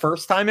actually the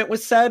first time it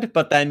was said,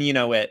 but then,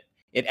 it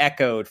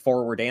echoed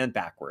forward and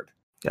backward.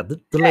 Yeah,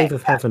 the Lave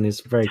of Heaven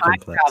is very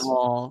complex.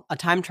 A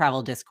time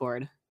travel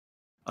Discord.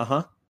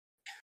 Uh-huh.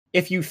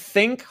 If you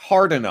think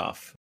hard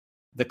enough,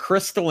 the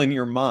crystal in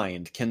your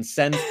mind can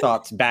send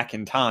thoughts back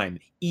in time,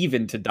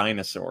 even to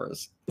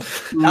dinosaurs.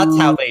 That's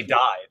how they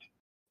died.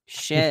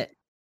 Shit.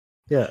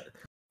 Yeah.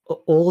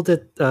 All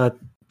the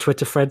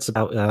Twitter threads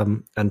about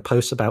and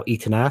posts about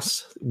eating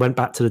ass went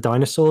back to the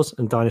dinosaurs,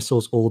 and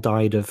dinosaurs all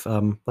died of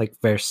like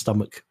various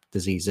stomach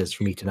diseases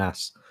from eating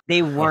ass.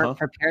 They weren't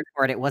prepared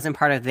for it. It wasn't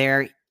part of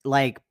their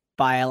like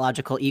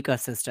biological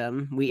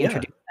ecosystem. We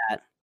introduced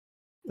that.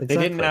 Exactly.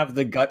 They didn't have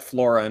the gut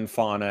flora and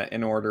fauna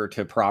in order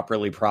to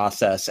properly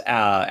process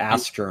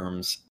ass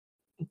germs.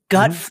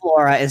 Gut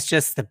flora is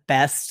just the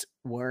best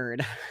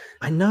word.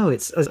 I know,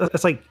 it's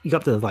like you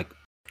got the like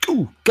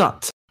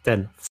gut,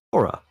 then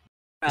flora.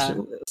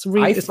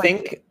 I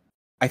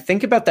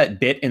think about that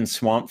bit in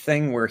Swamp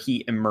Thing where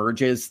he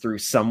emerges through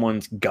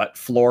someone's gut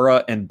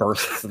flora and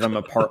bursts them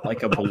apart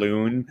like a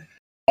balloon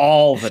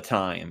all the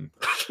time.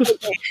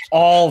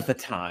 All the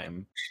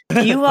time. I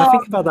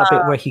think about that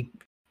bit where he...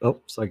 Oh,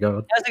 sorry, go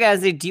on.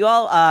 Guys, do you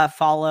all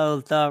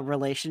follow the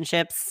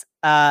relationships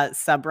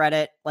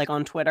subreddit like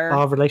on Twitter?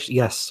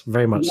 Yes,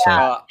 very much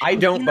so. I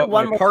don't, but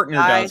my partner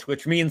does,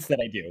 which means that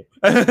I do.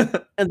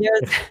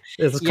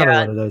 It's kind of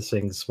one of those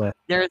things where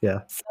there's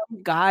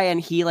some guy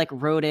and he like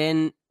wrote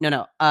in.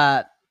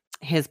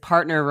 His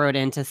partner wrote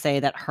in to say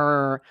that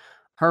her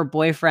her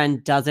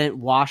boyfriend doesn't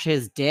wash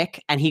his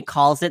dick, and he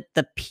calls it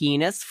the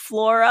penis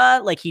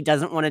flora. Like, he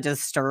doesn't want to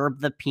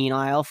disturb the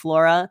penile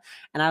flora.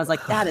 And I was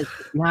like, that is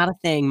not a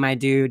thing, my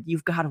dude.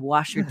 You've got to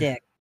wash your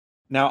dick.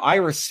 Now, I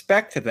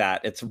respect that.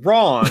 It's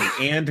wrong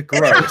and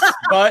gross,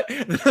 but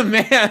the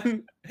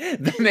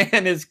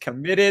man is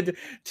committed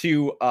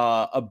to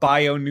a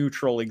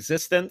bio-neutral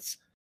existence.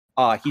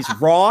 He's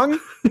wrong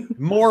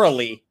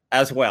morally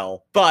as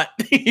well, but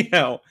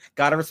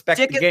gotta respect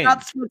Dick the game. is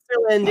not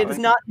Switzerland. It is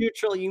not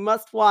neutral. You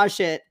must wash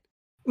it.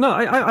 No,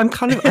 I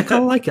kind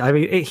of like it. I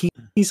mean,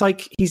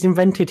 he's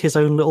invented his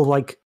own little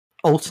like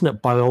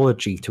alternate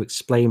biology to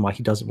explain why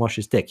he doesn't wash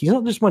his dick. He's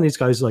not just one of these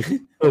guys like,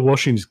 oh,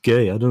 washing's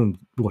gay. I don't know,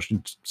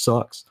 washing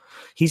sucks.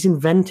 He's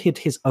invented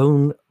his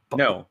own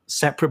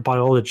separate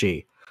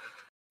biology.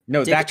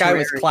 No, that guy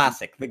was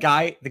classic. The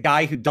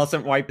guy who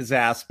doesn't wipe his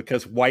ass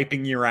because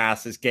wiping your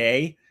ass is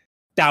gay.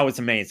 That was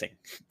amazing.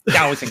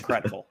 That was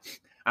incredible.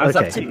 I was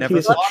okay, never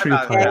he's a thought true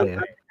about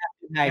pioneer.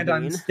 and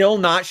I'm still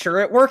not sure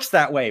it works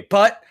that way.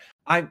 But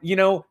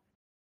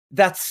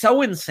that's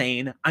so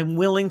insane. I'm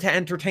willing to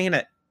entertain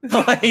it.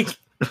 Like,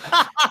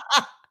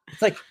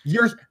 it's like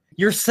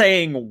you're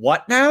saying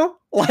what now?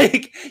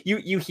 Like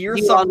you hear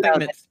something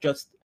that's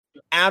just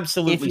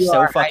absolutely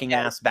so fucking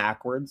ass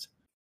backwards.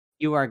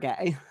 You are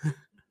gay.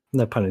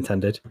 No pun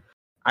intended.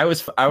 I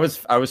was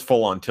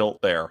full on tilt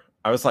there.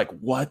 I was like,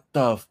 what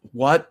the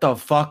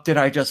fuck did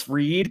I just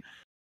read?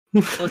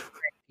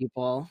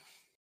 People.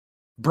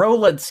 Bro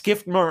led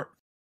skid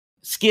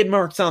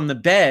marks on the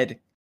bed,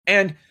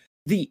 and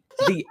the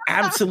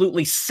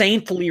absolutely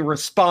saintly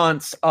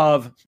response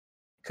of,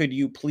 could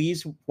you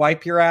please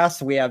wipe your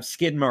ass? We have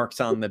skid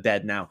marks on the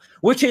bed now,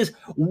 which is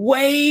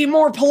way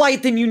more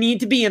polite than you need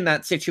to be in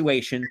that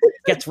situation,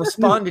 gets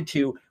responded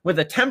to with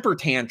a temper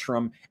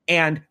tantrum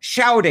and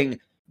shouting,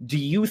 do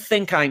you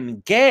think I'm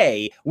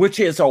gay? Which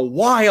is a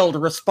wild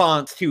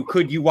response to,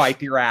 could you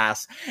wipe your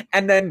ass?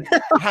 And then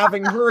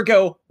having her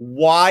go,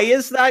 why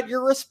is that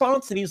your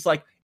response? And he's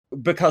like,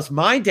 because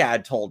my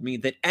dad told me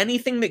that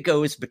anything that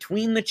goes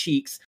between the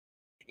cheeks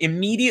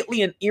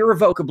immediately and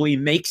irrevocably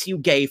makes you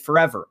gay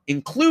forever,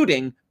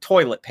 including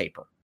toilet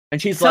paper.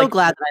 And she's so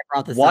glad that I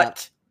brought this up.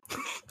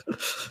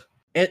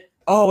 It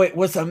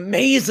was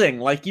amazing.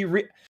 Like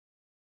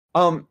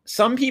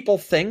some people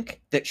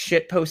think that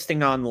shit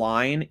posting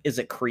online is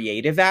a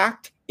creative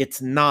act.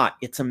 It's not.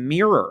 It's a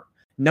mirror.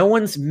 No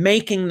one's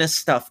making this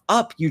stuff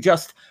up. You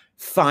just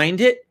find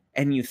it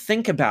and you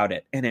think about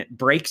it and it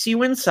breaks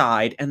you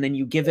inside and then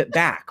you give it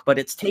back. But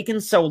it's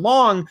taken so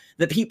long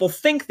that people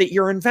think that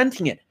you're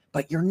inventing it,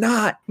 but you're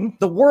not.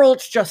 The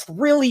world's just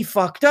really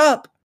fucked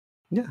up.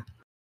 Yeah.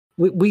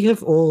 We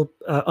have all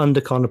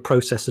undergone a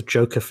process of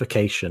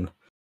jokification,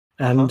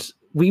 and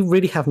we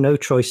really have no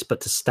choice but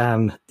to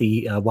stan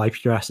the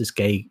wipe your ass is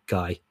gay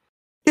guy.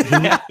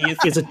 He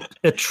is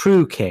a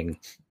true king.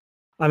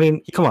 I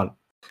mean, come on.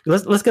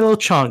 Let's get a little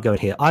chant going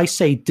here. I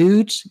say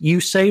dudes, you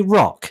say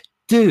rock.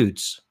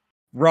 Dudes.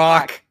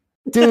 Rock.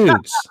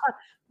 Dudes.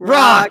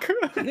 Rock.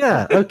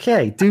 Yeah,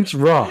 okay. Dudes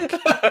rock.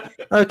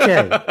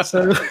 Okay,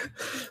 so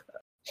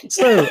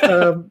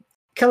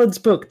Kellen's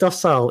book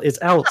Docile is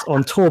out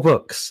on Tor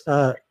Books.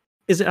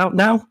 Is it out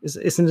now? Is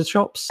it in the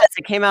shops? Yes,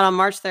 it came out on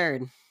March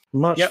 3rd.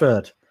 March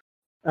 3rd.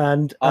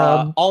 And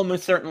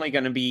almost certainly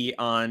going to be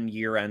on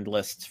year-end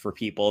lists for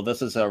people.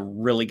 This is a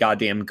really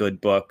goddamn good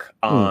book.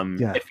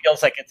 It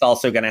feels like it's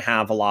also going to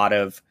have a lot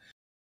of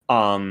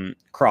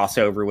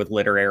crossover with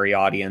literary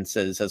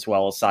audiences as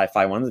well as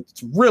sci-fi ones.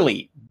 It's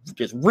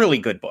just really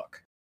good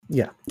book.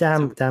 Yeah,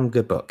 damn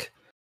good book.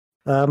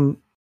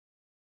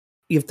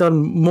 You've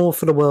done more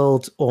for the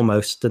world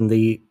almost than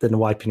the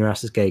wiping your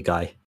ass is gay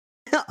guy.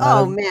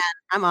 Oh man,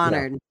 I'm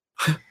honored.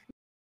 Yeah.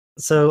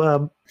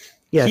 So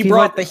yeah, he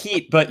brought the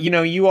heat, but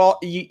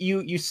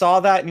you saw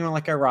that and you were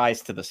like, I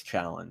rise to this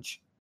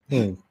challenge.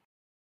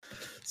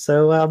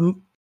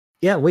 So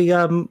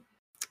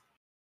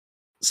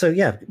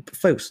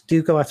folks,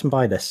 do go out and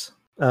buy this.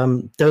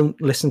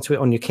 Don't listen to it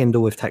on your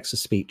Kindle with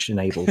text-to-speech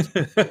enabled.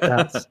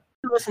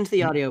 Listen to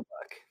the audiobook.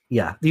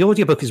 Yeah, the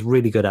audiobook is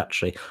really good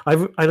actually.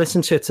 I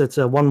listened to it at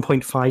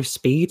 1.5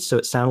 speed, so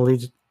it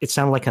sounded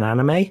like an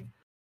anime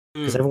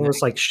because everyone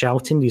was like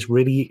shouting these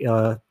really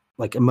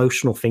like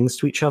emotional things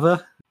to each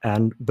other,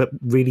 but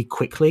really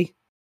quickly.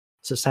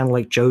 So it sounded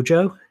like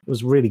JoJo. It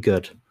was really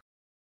good.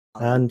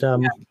 And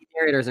the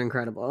narrators are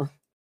incredible.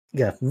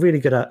 Yeah, really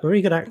good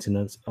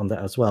acting on that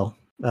as well.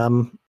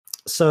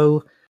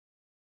 So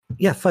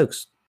yeah,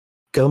 folks,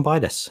 go and buy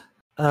this.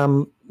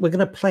 We're going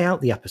to play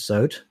out the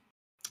episode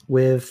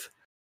with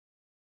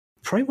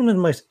probably one of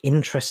the most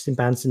interesting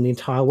bands in the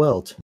entire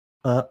world,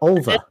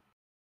 Ulver.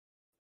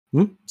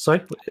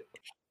 Sorry,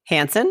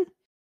 Hanson.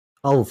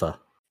 Ulver.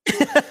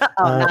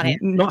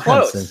 Not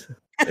Hanson.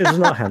 It was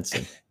not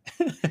Hanson.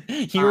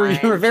 You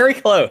were very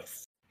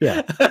close.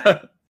 Yeah.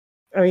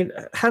 I mean,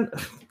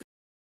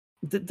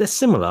 they're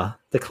similar.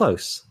 They're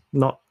close.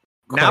 Not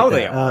quite now there.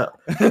 they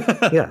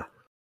are. Yeah.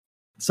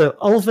 So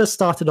Ulver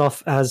started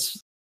off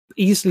as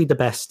easily the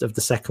best of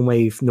the second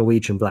wave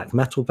Norwegian black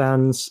metal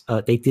bands.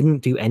 They didn't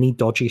do any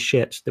dodgy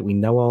shit that we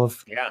know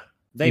of. Yeah,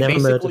 they Never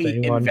murdered basically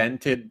anyone.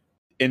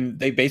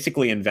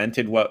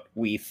 invented what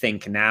we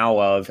think now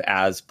of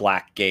as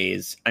black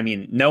gaze. I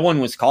mean, no one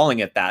was calling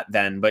it that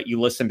then, but you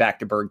listen back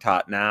to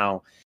Bergtot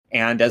now,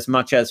 and as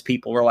much as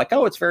people were like,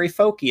 "Oh, it's very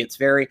folky,"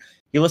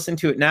 you listen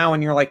to it now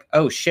and you're like,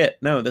 "Oh shit,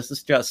 no, this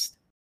is just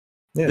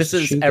this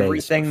is shoegaze,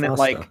 everything but that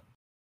faster. like."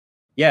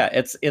 Yeah,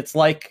 it's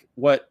like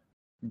what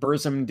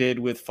Burzum did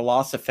with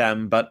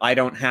Philosophem, but I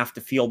don't have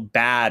to feel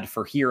bad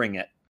for hearing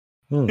it.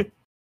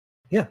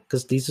 Yeah,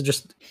 because these are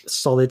just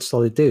solid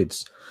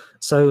dudes.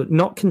 So,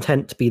 not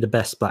content to be the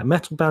best black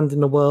metal band in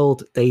the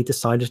world, they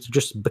decided to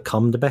just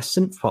become the best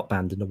synth pop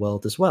band in the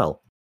world as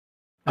well.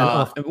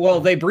 And Well,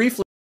 they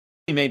briefly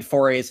made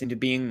forays into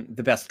being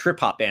the best trip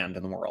hop band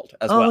in the world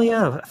as well. Oh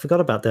yeah, I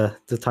forgot about the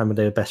time when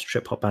they were the best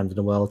trip hop band in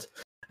the world.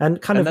 And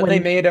then they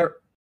made a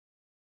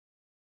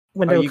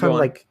when they were kind of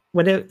like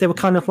when they were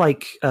kind of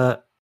like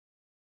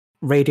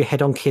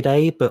Radiohead on Kid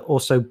A, but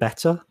also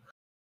better.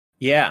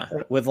 Yeah,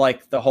 with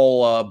like the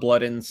whole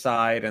Blood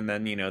Inside, and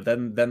then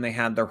then they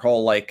had their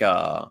whole like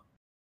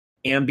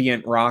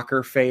ambient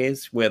rocker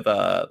phase with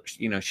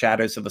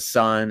Shadows of the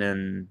Sun,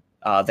 and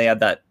they had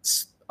that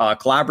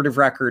collaborative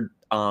record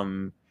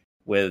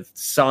with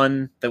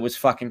Sun that was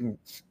fucking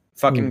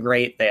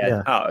great. They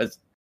had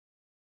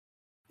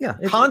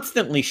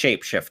constantly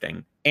shape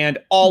shifting, and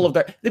all of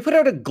that. They put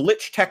out a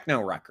glitch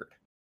techno record,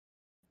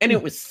 and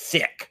it was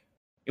sick.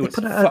 It was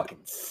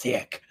fucking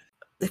sick.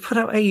 They put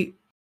out a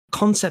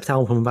concept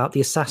album about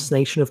the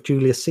assassination of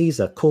Julius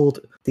Caesar called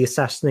The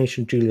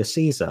Assassination of Julius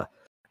Caesar.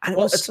 And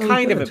it's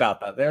kind of about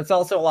that. There's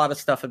also a lot of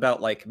stuff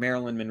about like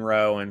Marilyn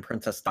Monroe and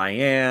Princess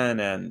Diane,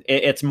 and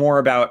it's more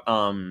about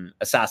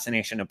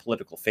assassination of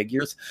political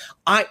figures.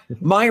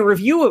 My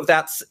review of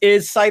that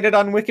is cited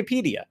on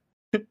Wikipedia.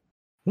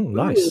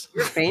 Nice.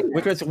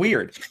 Which was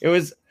weird. It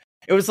was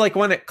like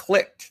when it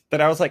clicked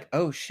that I was like,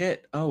 oh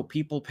shit,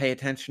 people pay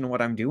attention to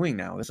what I'm doing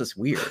now. This is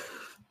weird.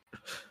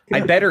 I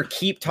better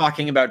keep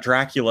talking about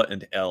Dracula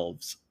and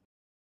elves.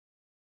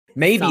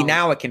 Maybe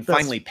now it can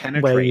finally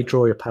penetrate. Where you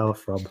draw your power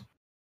from.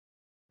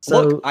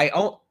 So, look,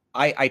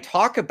 I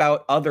talk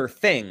about other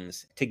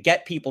things to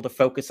get people to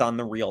focus on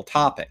the real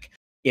topic.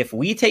 If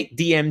we take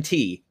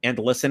DMT and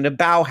listen to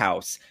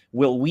Bauhaus,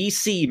 will we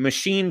see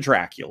Machine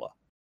Dracula?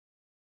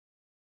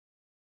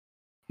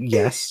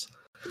 Yes.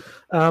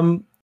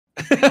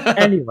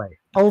 Anyway,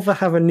 Ulver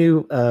have a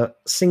new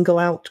single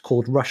out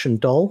called Russian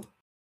Doll.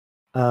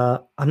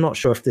 I'm not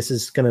sure if this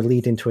is going to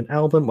lead into an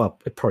album. Well,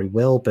 it probably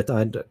will, but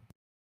I don't.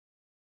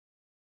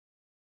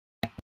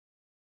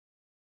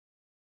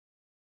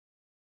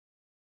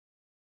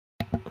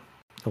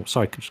 Oh,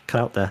 sorry,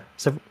 cut out there.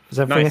 Is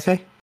everything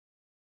okay?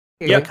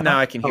 Yep, now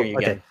I can hear you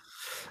again.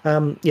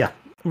 Yeah,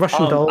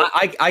 Russian Doll.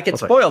 I could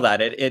spoil that.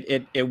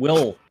 It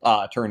will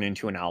turn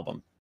into an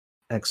album.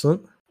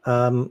 Excellent.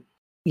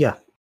 Yeah,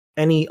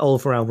 any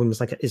Ulver album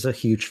is a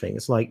huge thing.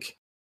 It's like,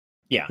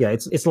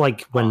 it's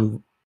like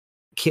when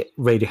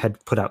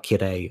Radiohead put out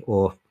Kid A,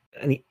 or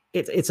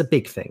it's a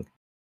big thing.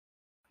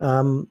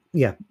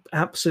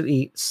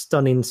 Absolutely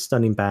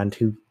stunning band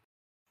who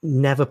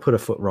never put a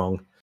foot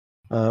wrong.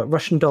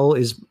 Russian Doll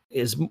is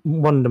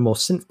one of the more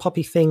synth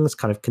poppy things,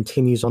 kind of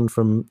continues on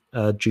from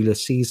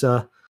Julius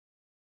Caesar,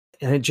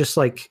 and it just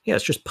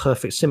it's just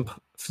perfect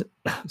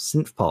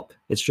synth pop.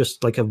 It's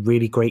just like a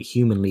really great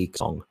Human League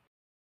song.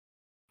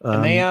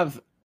 And they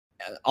have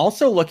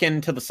also look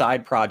into the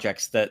side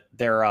projects that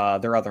their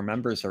other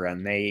members are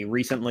in. They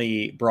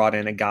recently brought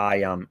in a guy,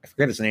 I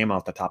forget his name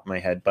off the top of my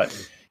head,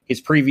 but he's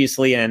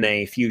previously in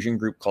a fusion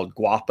group called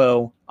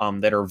Guapo,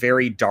 that are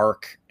very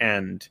dark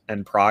and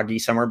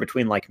proggy, somewhere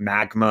between like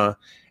Magma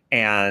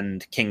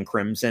and King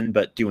Crimson,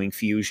 but doing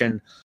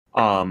fusion.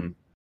 Who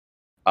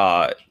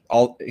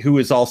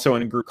is also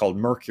in a group called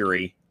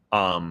Mercury,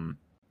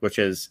 which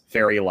is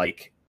very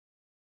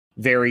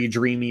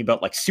dreamy,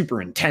 but like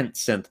super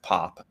intense synth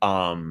pop.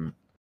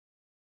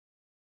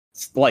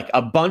 Like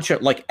a bunch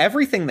of like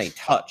everything they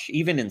touch,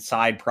 even in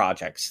side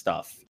project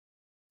stuff,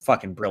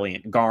 fucking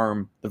brilliant.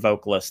 Garm, the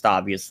vocalist,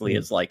 obviously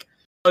is like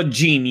a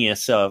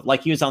genius of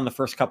like he was on the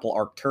first couple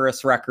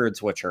Arcturus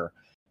records, which are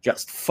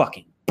just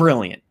fucking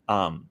brilliant.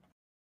 I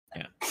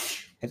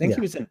think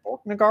he was in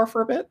Borknagar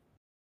for a bit.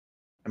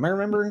 Am I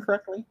remembering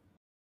correctly?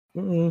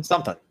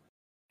 Something.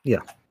 Yeah.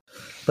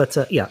 But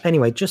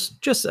anyway,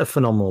 just a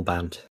phenomenal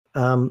band.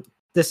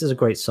 This is a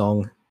great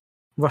song,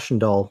 Russian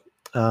Doll.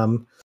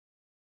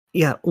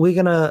 We're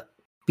gonna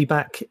be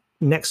back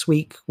next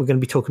week. We're going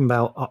to be talking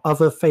about our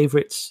other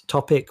favorites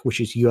topic, which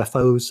is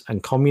UFOs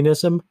and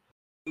communism.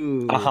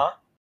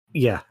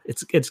 Yeah,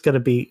 it's gonna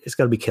be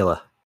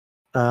killer.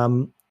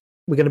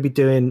 We're going to be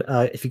doing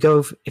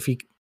if you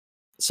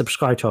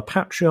subscribe to our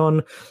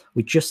Patreon,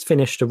 we just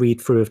finished a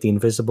read through of The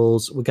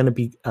Invisibles. We're going to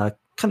be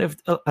kind of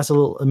as a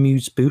little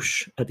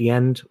amuse-bouche at the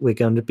end. We're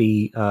going to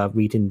be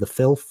reading The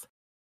Filth,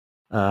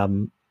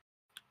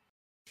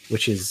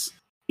 which is,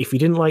 if you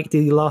didn't like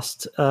the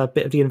last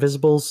bit of The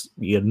Invisibles,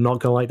 you're not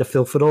going to like The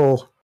Filth at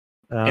all.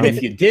 And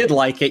if you did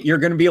like it, you're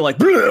going to be like,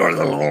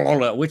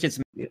 which is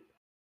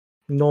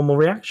normal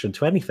reaction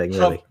to anything,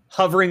 really.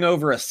 Hovering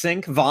over a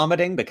sink,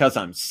 vomiting because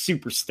I'm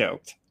super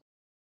stoked.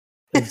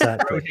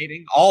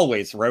 Exactly.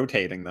 Always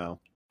rotating, though.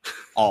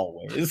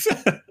 Always.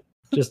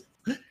 Just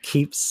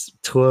keeps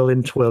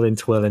twirling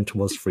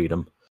towards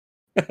freedom.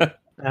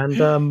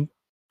 And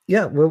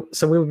yeah,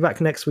 so we'll be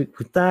back next week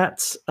with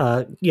that.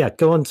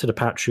 Go on to the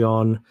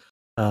Patreon.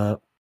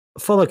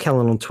 Follow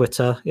Kellen on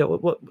Twitter. Yeah,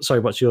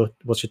 what's your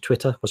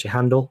Twitter? What's your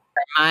handle?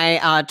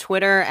 My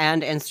Twitter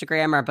and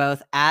Instagram are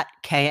both at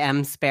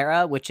KM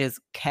Spara, which is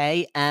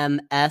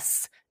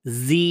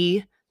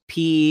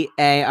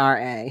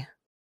KMSZPARA.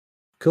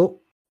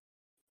 Cool.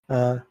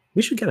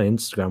 We should get an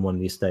Instagram one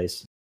of these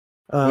days.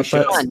 We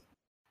should.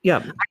 Yeah.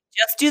 I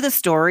just do the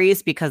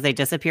stories because they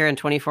disappear in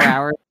 24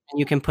 hours and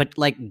you can put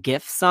like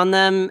GIFs on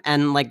them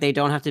and like they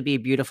don't have to be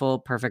beautiful,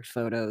 perfect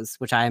photos,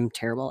 which I'm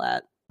terrible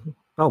at.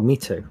 Oh, me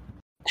too.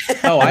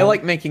 I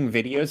like making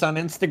videos on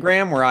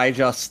Instagram where I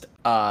just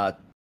I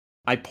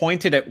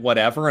pointed at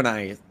whatever and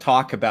I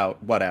talk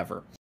about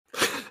whatever.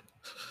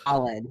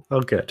 Solid.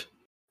 Oh, good.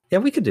 Yeah,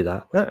 we could do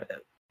that.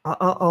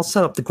 I'll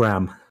set up the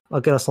gram. I'll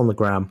get us on the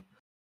gram,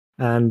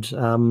 and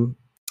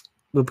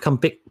we'll become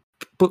big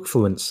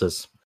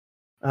bookfluencers.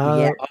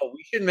 Yeah. Oh,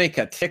 we should make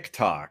a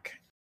TikTok.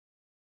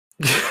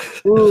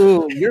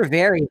 Ooh, you're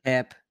very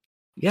hip.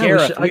 Yeah,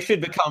 Gareth, we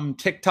should become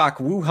TikTok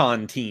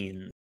Wuhan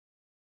teens.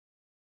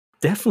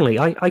 Definitely.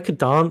 I could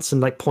dance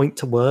and like point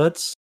to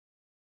words.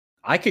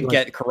 I could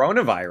get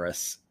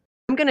coronavirus.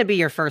 I'm gonna be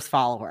your first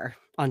follower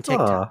on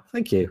TikTok. Oh,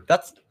 thank you.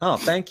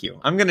 Thank you.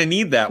 I'm gonna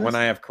need that when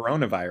I have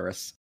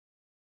coronavirus.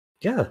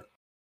 Yeah.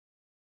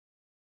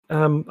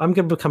 I'm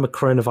gonna become a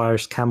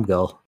coronavirus cam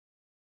girl.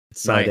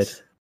 Decided.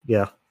 Nice.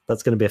 Yeah,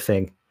 that's gonna be a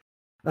thing.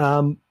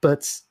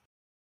 But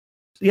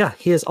yeah,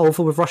 here's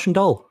Oliver with Russian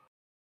Doll.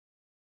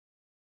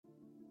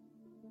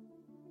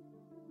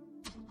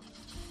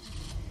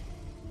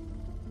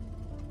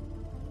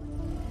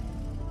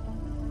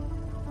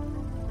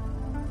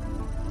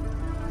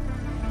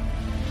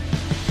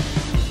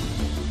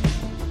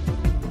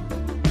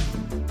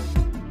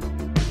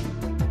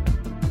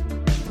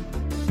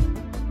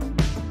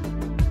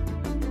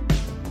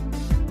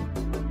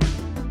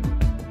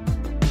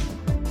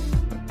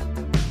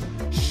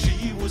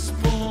 She was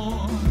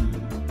born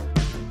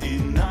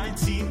in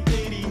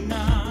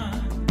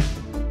 1989.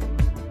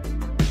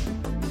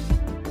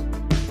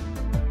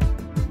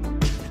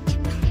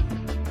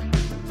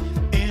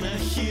 In a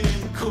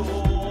hidden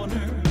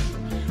corner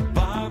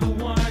by the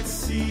White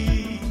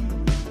Sea.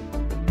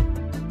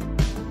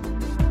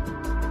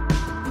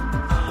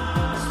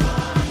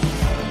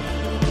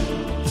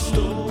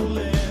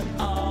 Stolen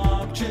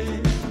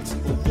object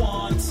of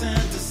want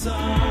and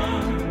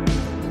desire.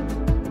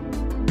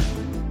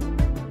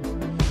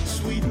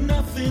 Sweet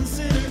nothings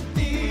in her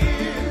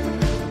ear.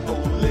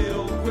 Oh,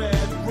 little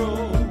red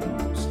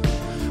rose,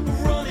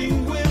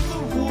 running with the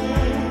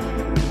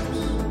wolves.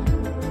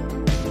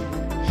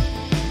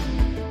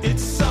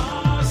 It's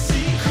our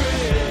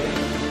secret.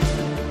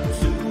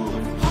 Two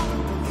of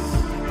hearts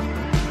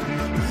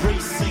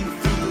racing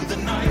through the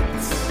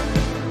night,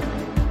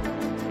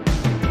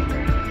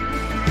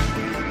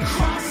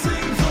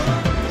 crossing the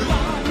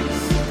lines.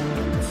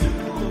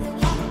 Two of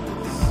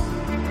hearts,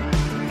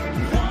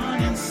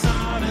 one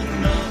inside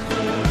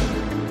another,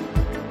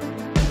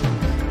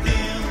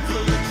 in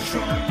the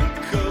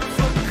trunk of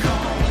a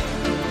car.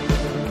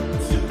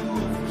 Two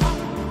of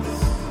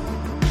hearts,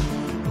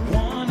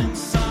 one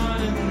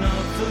inside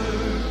another,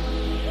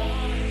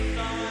 one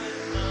inside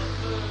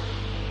another.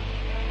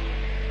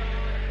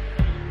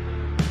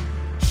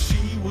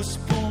 She was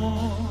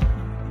born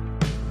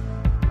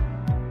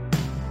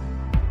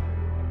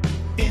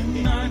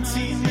in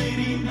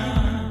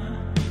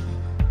 1989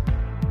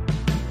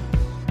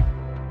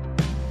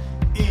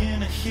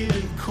 in a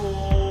hidden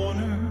corner